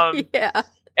 Yeah.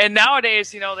 And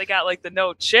nowadays, you know, they got like the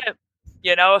no chip,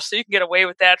 you know, so you can get away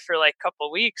with that for like a couple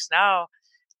of weeks now.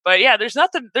 But yeah, there's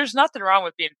nothing wrong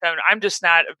with being feminine. I'm just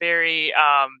not a very,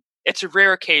 it's a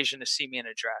rare occasion to see me in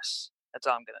a dress. That's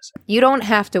all I'm going to say. You don't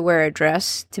have to wear a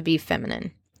dress to be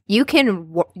feminine. You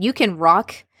can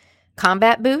rock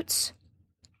combat boots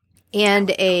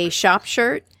and a shop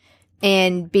shirt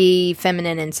and be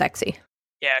feminine and sexy.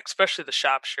 Yeah, especially the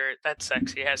shop shirt. That's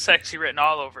sexy. It has sexy written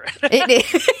all over it. It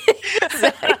is.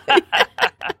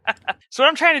 So what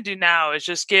I'm trying to do now is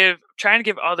just trying to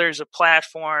give others a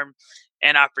platform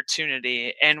and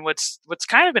opportunity. And what's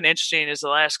kind of been interesting is the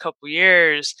last couple of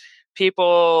years,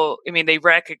 people, I mean, they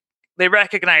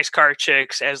recognize Car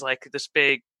Chicks as like this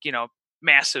big, you know,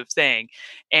 massive thing.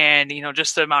 And, you know,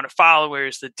 just the amount of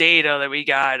followers, the data that we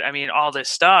got, I mean, all this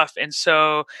stuff. And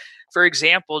so, for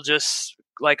example, just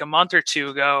like a month or two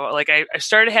ago, like I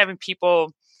started having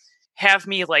people have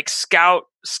me like scout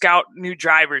new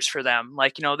drivers for them.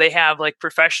 Like, you know, they have like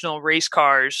professional race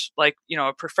cars, like, you know,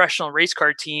 a professional race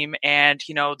car team, and,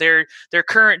 you know, their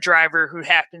current driver, who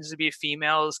happens to be a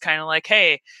female, is kind of like,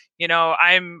 hey, you know,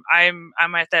 I'm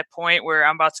at that point where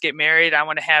I'm about to get married. I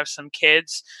want to have some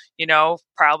kids, you know,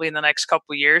 probably in the next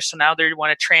couple of years. So now they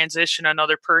want to transition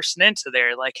another person into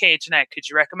there. Like, hey, Jeanette, could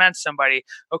you recommend somebody?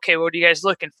 Okay, what are you guys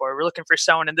looking for? We're looking for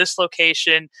someone in this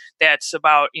location that's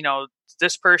about, you know,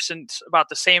 this person's about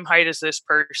the same height as this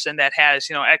person that has,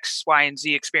 you know, X, Y, and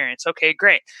Z experience. Okay,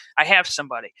 great. I have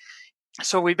somebody.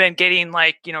 So we've been getting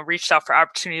like, reached out for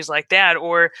opportunities like that,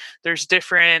 or there's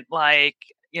different like,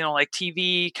 like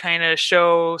TV kind of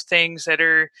show things that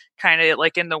are kind of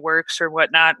like in the works or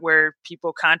whatnot, where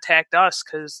people contact us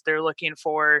because they're looking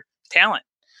for talent,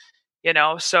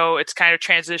 so it's kind of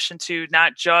transitioned to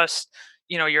not just,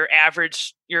 your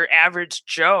average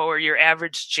Joe or your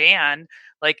average Jan,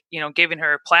 like, giving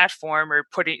her a platform or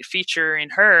featuring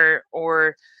her,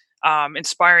 or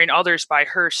inspiring others by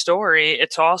her story.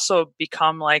 It's also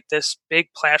become like this big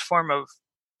platform of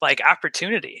like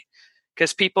opportunity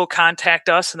because people contact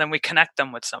us and then we connect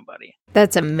them with somebody.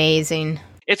 That's amazing.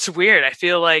 It's weird. I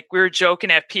feel like we were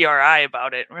joking at PRI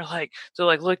about it. We're like, they're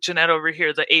like, look, Jeanette over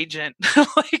here, the agent,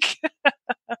 like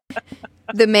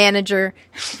the manager,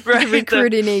 right, the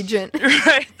recruiting agent,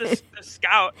 right? The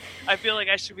scout. I feel like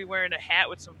I should be wearing a hat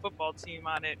with some football team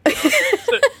on it.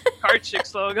 The Hard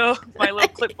Chicks logo, my little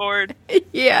clipboard.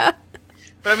 Yeah.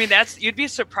 But I mean, you'd be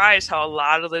surprised how a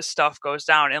lot of this stuff goes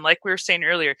down. And like we were saying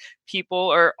earlier, people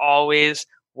are always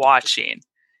watching,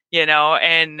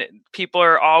 and people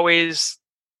are always,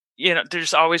 they're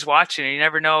just always watching, and you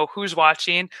never know who's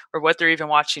watching or what they're even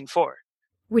watching for.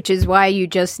 Which is why you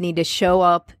just need to show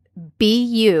up, be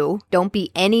you, don't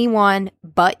be anyone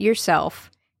but yourself,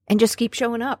 and just keep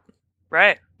showing up.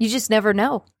 Right. You just never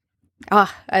know.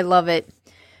 I love it.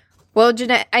 Well,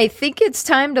 Jeanette, I think it's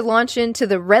time to launch into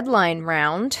the red line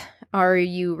round. Are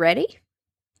you ready?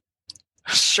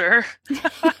 Sure.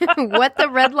 What the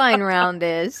red line round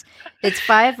is, it's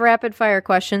 5 rapid fire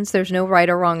questions. There's no right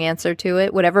or wrong answer to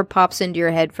it. Whatever pops into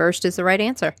your head first is the right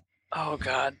answer. Oh,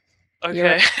 God.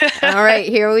 Okay. All right,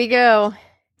 here we go.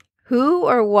 Who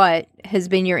or what has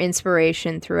been your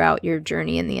inspiration throughout your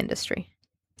journey in the industry?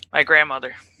 My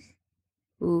grandmother.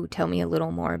 Ooh, tell me a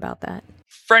little more about that.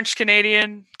 French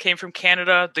Canadian, came from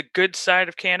Canada, the good side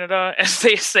of Canada, as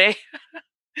they say.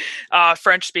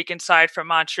 French speaking side from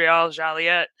Montreal,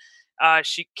 Joliet.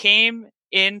 She came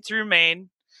in through Maine.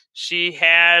 She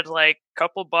had like a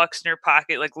couple bucks in her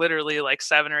pocket, like literally like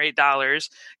 $7 or $8.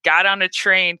 Got on a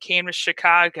train, came to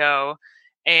Chicago,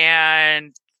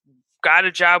 and got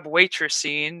a job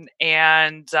waitressing,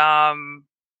 and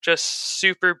just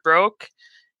super broke,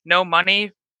 no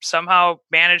money. Somehow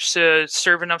managed to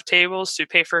serve enough tables to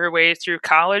pay for her way through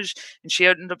college, and she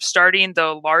ended up starting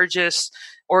the largest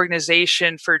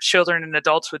organization for children and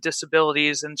adults with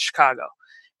disabilities in Chicago.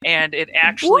 And it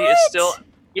actually is still,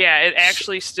 it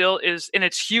actually still is, and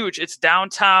it's huge. It's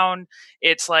downtown.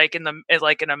 It's like in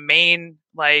a main,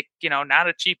 like, not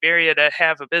a cheap area to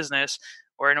have a business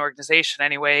or an organization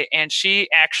anyway. And she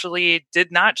actually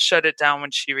did not shut it down when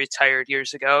she retired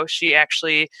years ago. She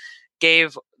actually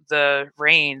gave the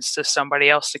reins to somebody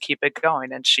else to keep it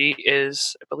going, and she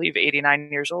is, I believe, 89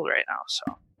 years old right now.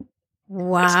 So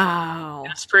wow,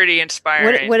 it's pretty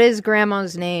inspiring. What is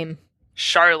grandma's name?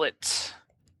 Charlotte.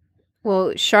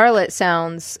 Well, Charlotte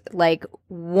sounds like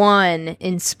one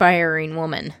inspiring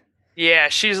woman. Yeah,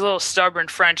 she's a little stubborn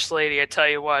French lady, I tell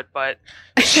you what, but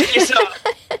she's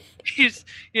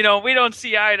we don't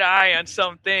see eye to eye on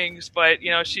some things, but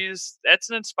that's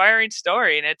an inspiring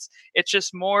story, and it's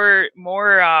just more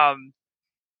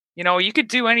you could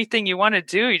do anything you want to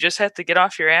do. You just have to get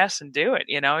off your ass and do it.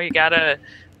 You gotta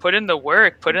put in the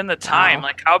work, put in the time. Wow.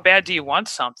 Like, how bad do you want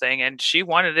something? And she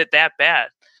wanted it that bad,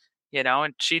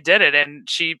 and she did it, and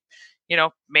she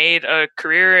made a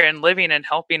career and living and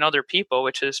helping other people,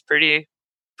 which is pretty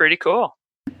cool.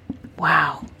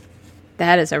 Wow.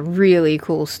 That is a really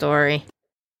cool story.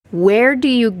 Where do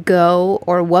you go,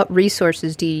 or what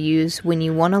resources do you use when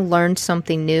you want to learn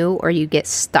something new or you get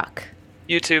stuck?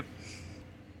 YouTube.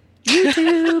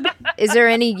 Is there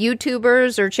any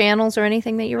YouTubers or channels or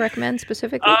anything that you recommend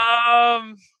specifically?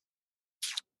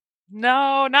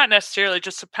 No, not necessarily. It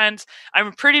just depends. I'm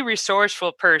a pretty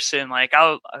resourceful person. Like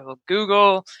I'll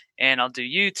Google and I'll do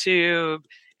YouTube,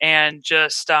 and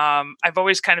just I've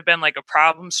always kind of been like a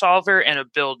problem solver and a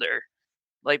builder.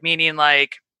 Like, meaning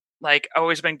like I've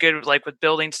always been good like with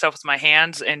building stuff with my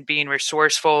hands and being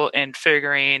resourceful and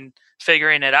figuring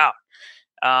it out.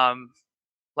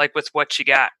 Like with what you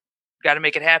got to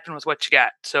make it happen with what you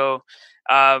got. So,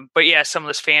 but yeah, some of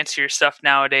this fancier stuff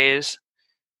nowadays,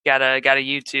 gotta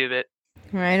YouTube it.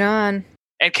 Right on.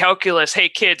 And calculus. Hey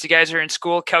kids, you guys are in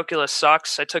school. Calculus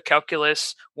sucks. I took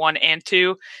calculus 1 and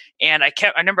 2, and I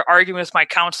remember arguing with my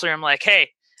counselor. I'm like, hey,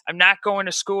 I'm not going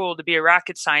to school to be a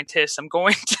rocket scientist. I'm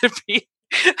going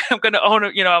to own,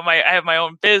 I have my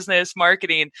own business,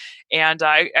 marketing. And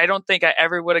I don't think I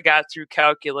ever would have got through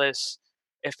calculus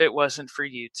if it wasn't for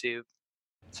YouTube.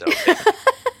 So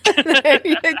there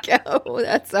you go.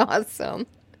 That's awesome.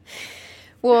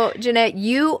 Well, Jeanette,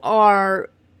 you are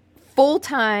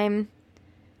full-time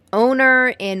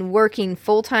owner and working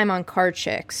full-time on Car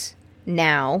Chicks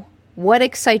now, what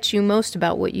excites you most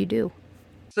about what you do?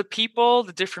 The people,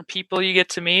 the different people you get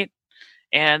to meet,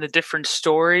 and the different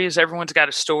stories. Everyone's got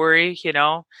a story,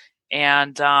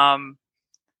 and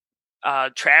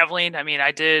traveling. I mean,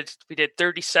 we did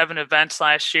 37 events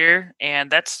last year,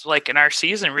 and that's like in our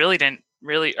season really didn't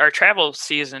really, our travel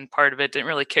season part of it didn't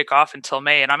really kick off until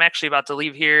May. And I'm actually about to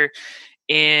leave here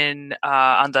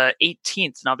on the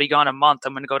 18th, and I'll be gone a month.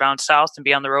 I'm going to go down south and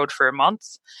be on the road for a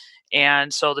month.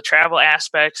 And so the travel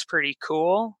aspect's pretty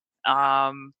cool.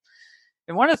 And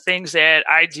one of the things that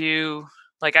I do,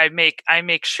 like I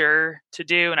make sure to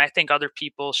do, and I think other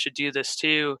people should do this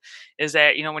too, is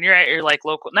that, when you're at your like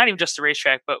local, not even just the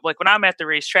racetrack, but like when I'm at the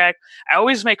racetrack, I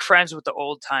always make friends with the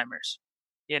old timers.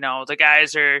 The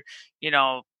guys are,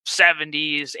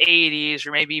 70s, 80s,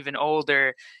 or maybe even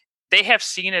older. They have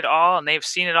seen it all, and they've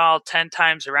seen it all 10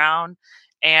 times around,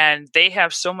 and they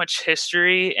have so much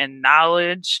history and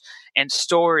knowledge and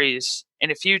stories.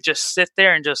 And if you just sit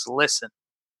there and just listen,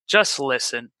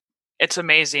 it's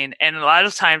amazing. And a lot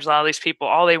of times, a lot of these people,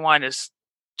 all they want is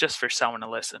just for someone to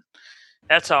listen.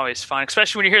 That's always fun,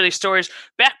 especially when you hear these stories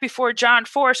back before John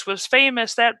Force was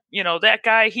famous. That that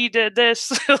guy, he did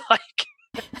this, like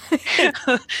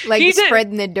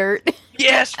spreading the dirt.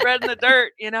 Yeah, spreading the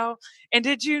dirt. And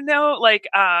did you know? Like,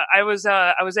 I was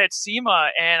at SEMA,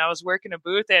 and I was working a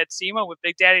booth at SEMA with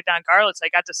Big Daddy Don Garlitz. I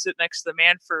got to sit next to the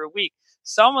man for a week.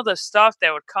 Some of the stuff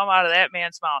that would come out of that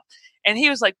man's mouth. And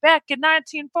he was like, back in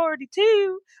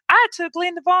 1942, I took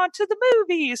Linda Vaughn to the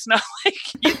movies. And I'm like,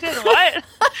 you did what?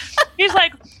 He's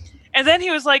like, and then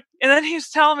he was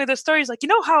telling me the story. He's like, you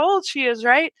know how old she is,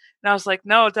 right? And I was like,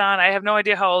 no, Don, I have no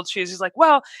idea how old she is. He's like,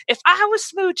 well, if I was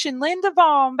smooching Linda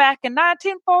Vaughn back in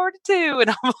 1942. And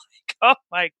I'm like, oh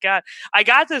my God. I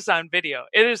got this on video.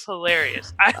 It is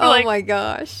hilarious. My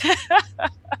gosh.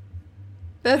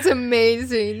 That's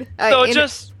amazing.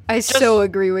 I so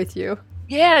agree with you.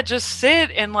 Yeah, just sit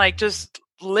and just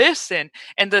listen.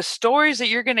 And the stories that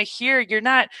you're going to hear,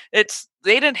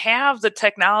 they didn't have the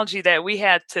technology that we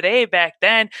had today back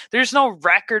then. There's no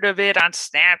record of it on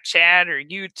Snapchat or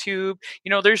YouTube.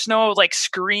 There's no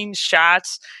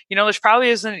screenshots. There's probably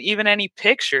isn't even any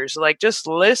pictures. Just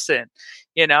listen,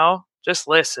 just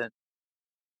listen.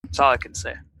 That's all I can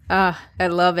say. I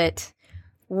love it.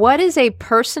 What is a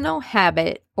personal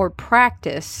habit or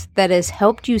practice that has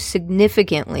helped you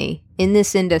significantly in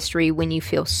this industry when you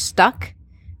feel stuck,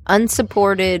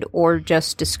 unsupported, or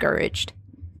just discouraged?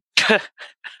 The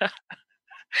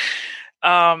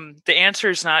answer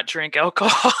is not drink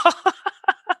alcohol.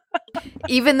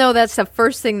 Even though that's the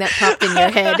first thing that popped in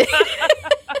your head.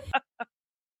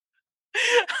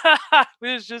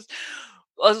 It's just,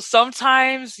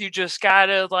 sometimes you just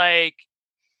gotta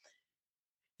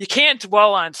you can't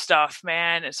dwell on stuff,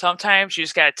 man. And sometimes you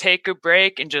just gotta take a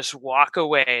break and just walk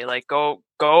away.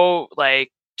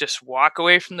 Just walk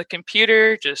away from the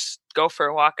computer. Just go for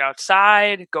a walk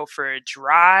outside. Go for a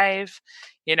drive.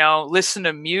 Listen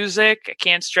to music. I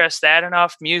can't stress that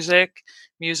enough.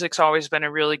 Music's always been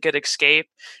a really good escape.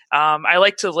 I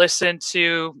like to listen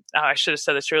to. I should have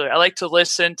said this earlier. I like to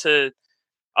listen to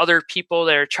other people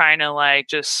that are trying to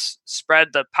just spread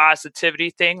the positivity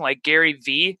thing, like Gary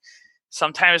Vee.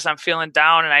 Sometimes I'm feeling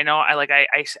down, and I know I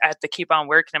have to keep on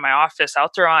working in my office. I'll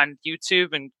throw on YouTube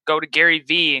and go to Gary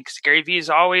Vee, because Gary Vee is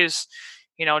always,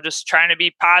 just trying to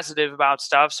be positive about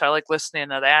stuff. So I like listening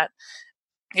to that.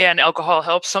 Yeah, and alcohol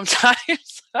helps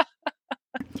sometimes.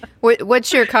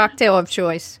 What's your cocktail of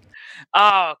choice?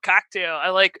 Oh, cocktail. I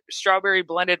like strawberry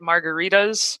blended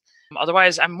margaritas.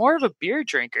 Otherwise, I'm more of a beer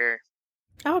drinker.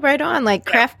 Oh, right on. Like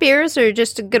craft beers or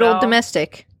just a good old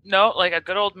domestic? No, like a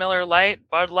good old Miller Lite,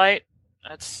 Bud Light.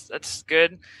 That's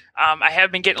good. I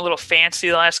have been getting a little fancy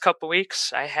the last couple of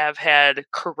weeks. I have had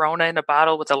Corona in a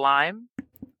bottle with a lime.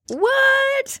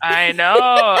 What? I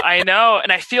know.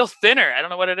 And I feel thinner. I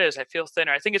don't know what it is. I feel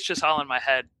thinner. I think it's just all in my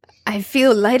head. I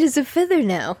feel light as a feather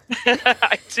now.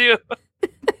 I do.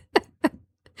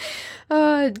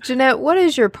 Jeanette, what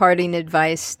is your parting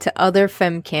advice to other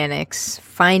femcanics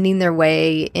finding their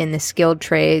way in the skilled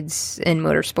trades and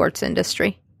motorsports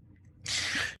industry?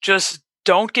 Just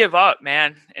don't give up,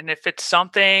 man. And if it's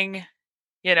something,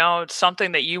 it's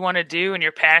something that you want to do and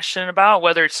you're passionate about,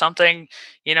 whether it's something,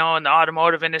 in the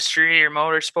automotive industry or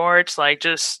motorsports,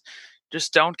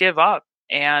 just don't give up.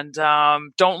 And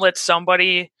don't let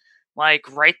somebody write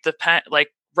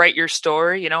your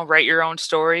story, write your own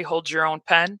story, hold your own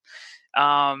pen.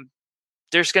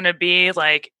 There's going to be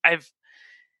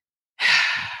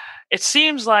it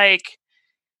seems like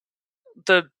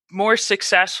more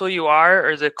successful you are,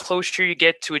 or the closer you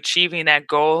get to achieving that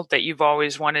goal that you've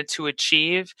always wanted to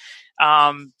achieve,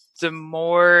 the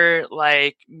more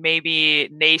like maybe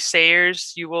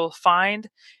naysayers you will find.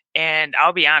 And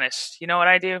I'll be honest, you know what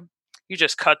I do? You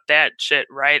just cut that shit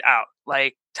right out.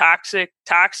 Like toxic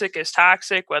is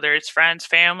toxic, whether it's friends,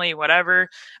 family, whatever.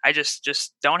 I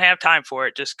just don't have time for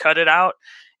it. Just cut it out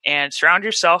and surround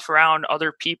yourself around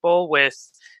other people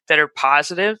that are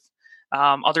positive,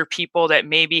 other people that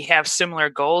maybe have similar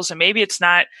goals. And maybe it's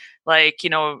not like,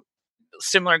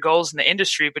 similar goals in the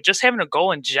industry, but just having a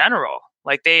goal in general.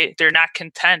 Like they're not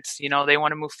content, they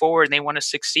want to move forward and they want to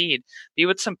succeed. Be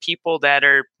with some people that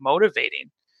are motivating.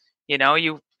 You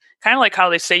kind of like how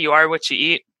they say you are what you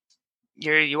eat.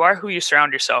 You are who you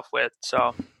surround yourself with.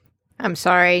 So I'm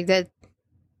sorry that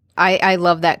I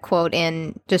love that quote,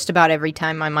 and just about every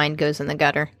time my mind goes in the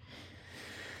gutter.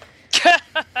 That's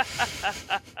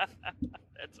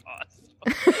awesome.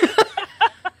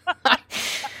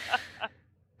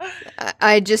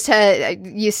 I just had,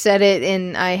 you said it,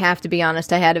 and I have to be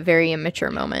honest, I had a very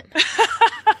immature moment.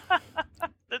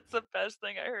 That's the best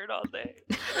thing I heard all day.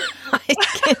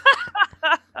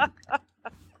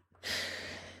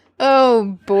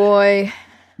 Oh boy.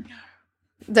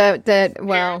 Wow.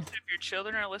 If your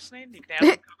children are listening, you can have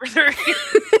them cover their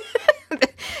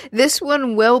This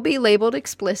one will be labeled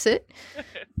explicit,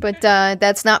 but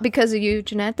that's not because of you,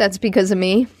 Jeanette. That's because of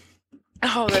me.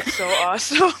 Oh, that's so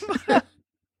awesome.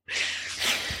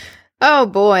 Oh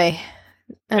boy.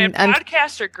 And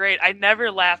podcasts are great. I never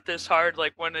laugh this hard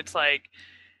like when it's like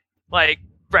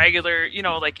regular,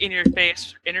 like in your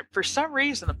face. And for some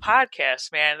reason, the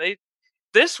podcast, man,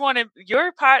 this one,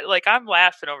 your part, like I'm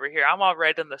laughing over here. I'm all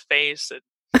red in the face.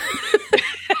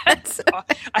 And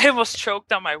I almost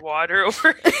choked on my water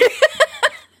over here.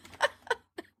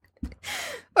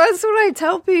 That's what I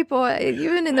tell people.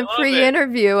 Even in the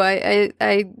pre-interview, I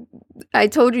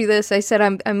told you this. I said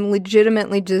I'm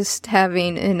legitimately just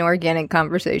having an organic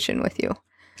conversation with you.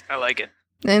 I like it.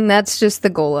 And that's just the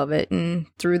goal of it, and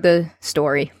through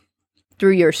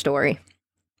your story.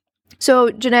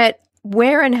 So, Jeanette,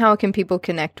 where and how can people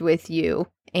connect with you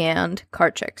and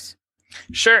Cart Chicks?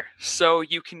 Sure. So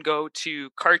you can go to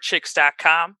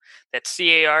cartchicks.com. That's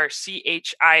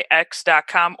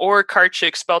CARCHIX.com, or Cart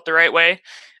Chicks spelled the right way.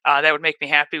 That would make me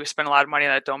happy. We spent a lot of money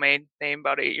on that domain name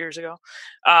about 8 years ago.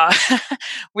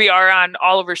 We are on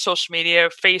all over social media: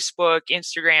 Facebook,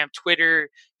 Instagram, Twitter,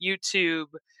 YouTube.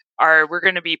 We're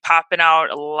going to be popping out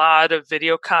a lot of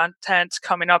video content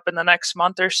coming up in the next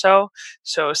month or so.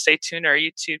 So stay tuned to our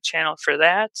YouTube channel for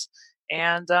that.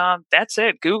 And that's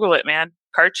it. Google it, man.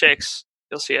 Cart Chicks.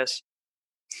 You'll see us.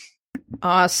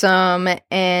 Awesome.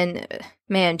 And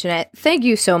man, Jeanette, thank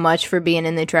you so much for being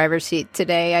in the driver's seat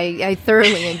today. I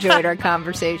thoroughly enjoyed our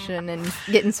conversation and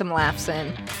getting some laughs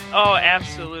in. Oh,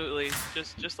 absolutely.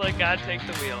 Just like God, take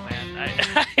the wheel, man.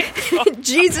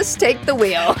 Jesus, take the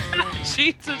wheel.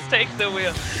 Jesus, take the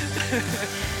wheel.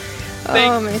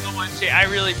 Thank you so much, Jay. I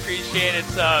really appreciate it.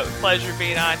 It's a pleasure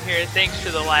being on here. Thanks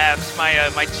for the laughs. My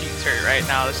cheeks hurt right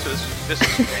now. This was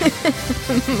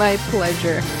great. My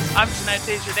pleasure. I'm Jeanette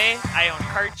Desjardins. I own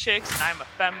Cart Chicks, and I'm a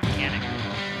femme mechanic.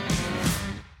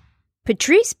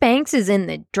 Patrice Banks is in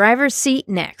the driver's seat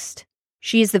next.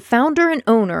 She is the founder and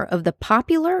owner of the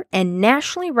popular and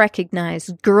nationally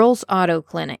recognized Girls Auto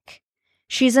Clinic.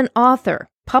 She's an author,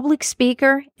 public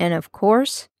speaker, and of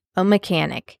course, a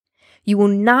mechanic. You will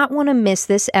not want to miss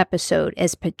this episode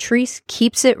as Patrice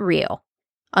keeps it real.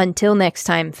 Until next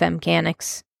time,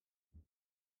 Femmechanics.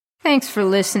 Thanks for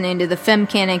listening to the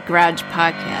Femmechanic Garage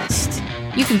Podcast.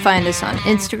 You can find us on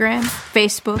Instagram,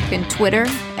 Facebook, and Twitter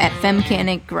at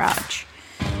Femmechanic Garage.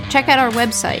 Check out our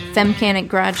website,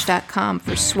 femmechanicgarage.com,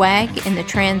 for swag and the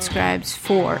transcribes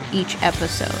for each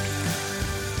episode.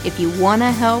 If you want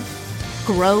to help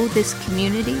grow this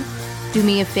community, do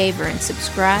me a favor and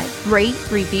subscribe,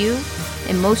 rate, review,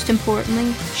 and most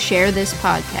importantly, share this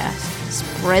podcast.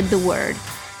 Spread the word.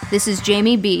 This is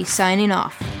Jamie B. signing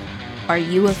off. Are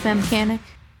you a femmechanic?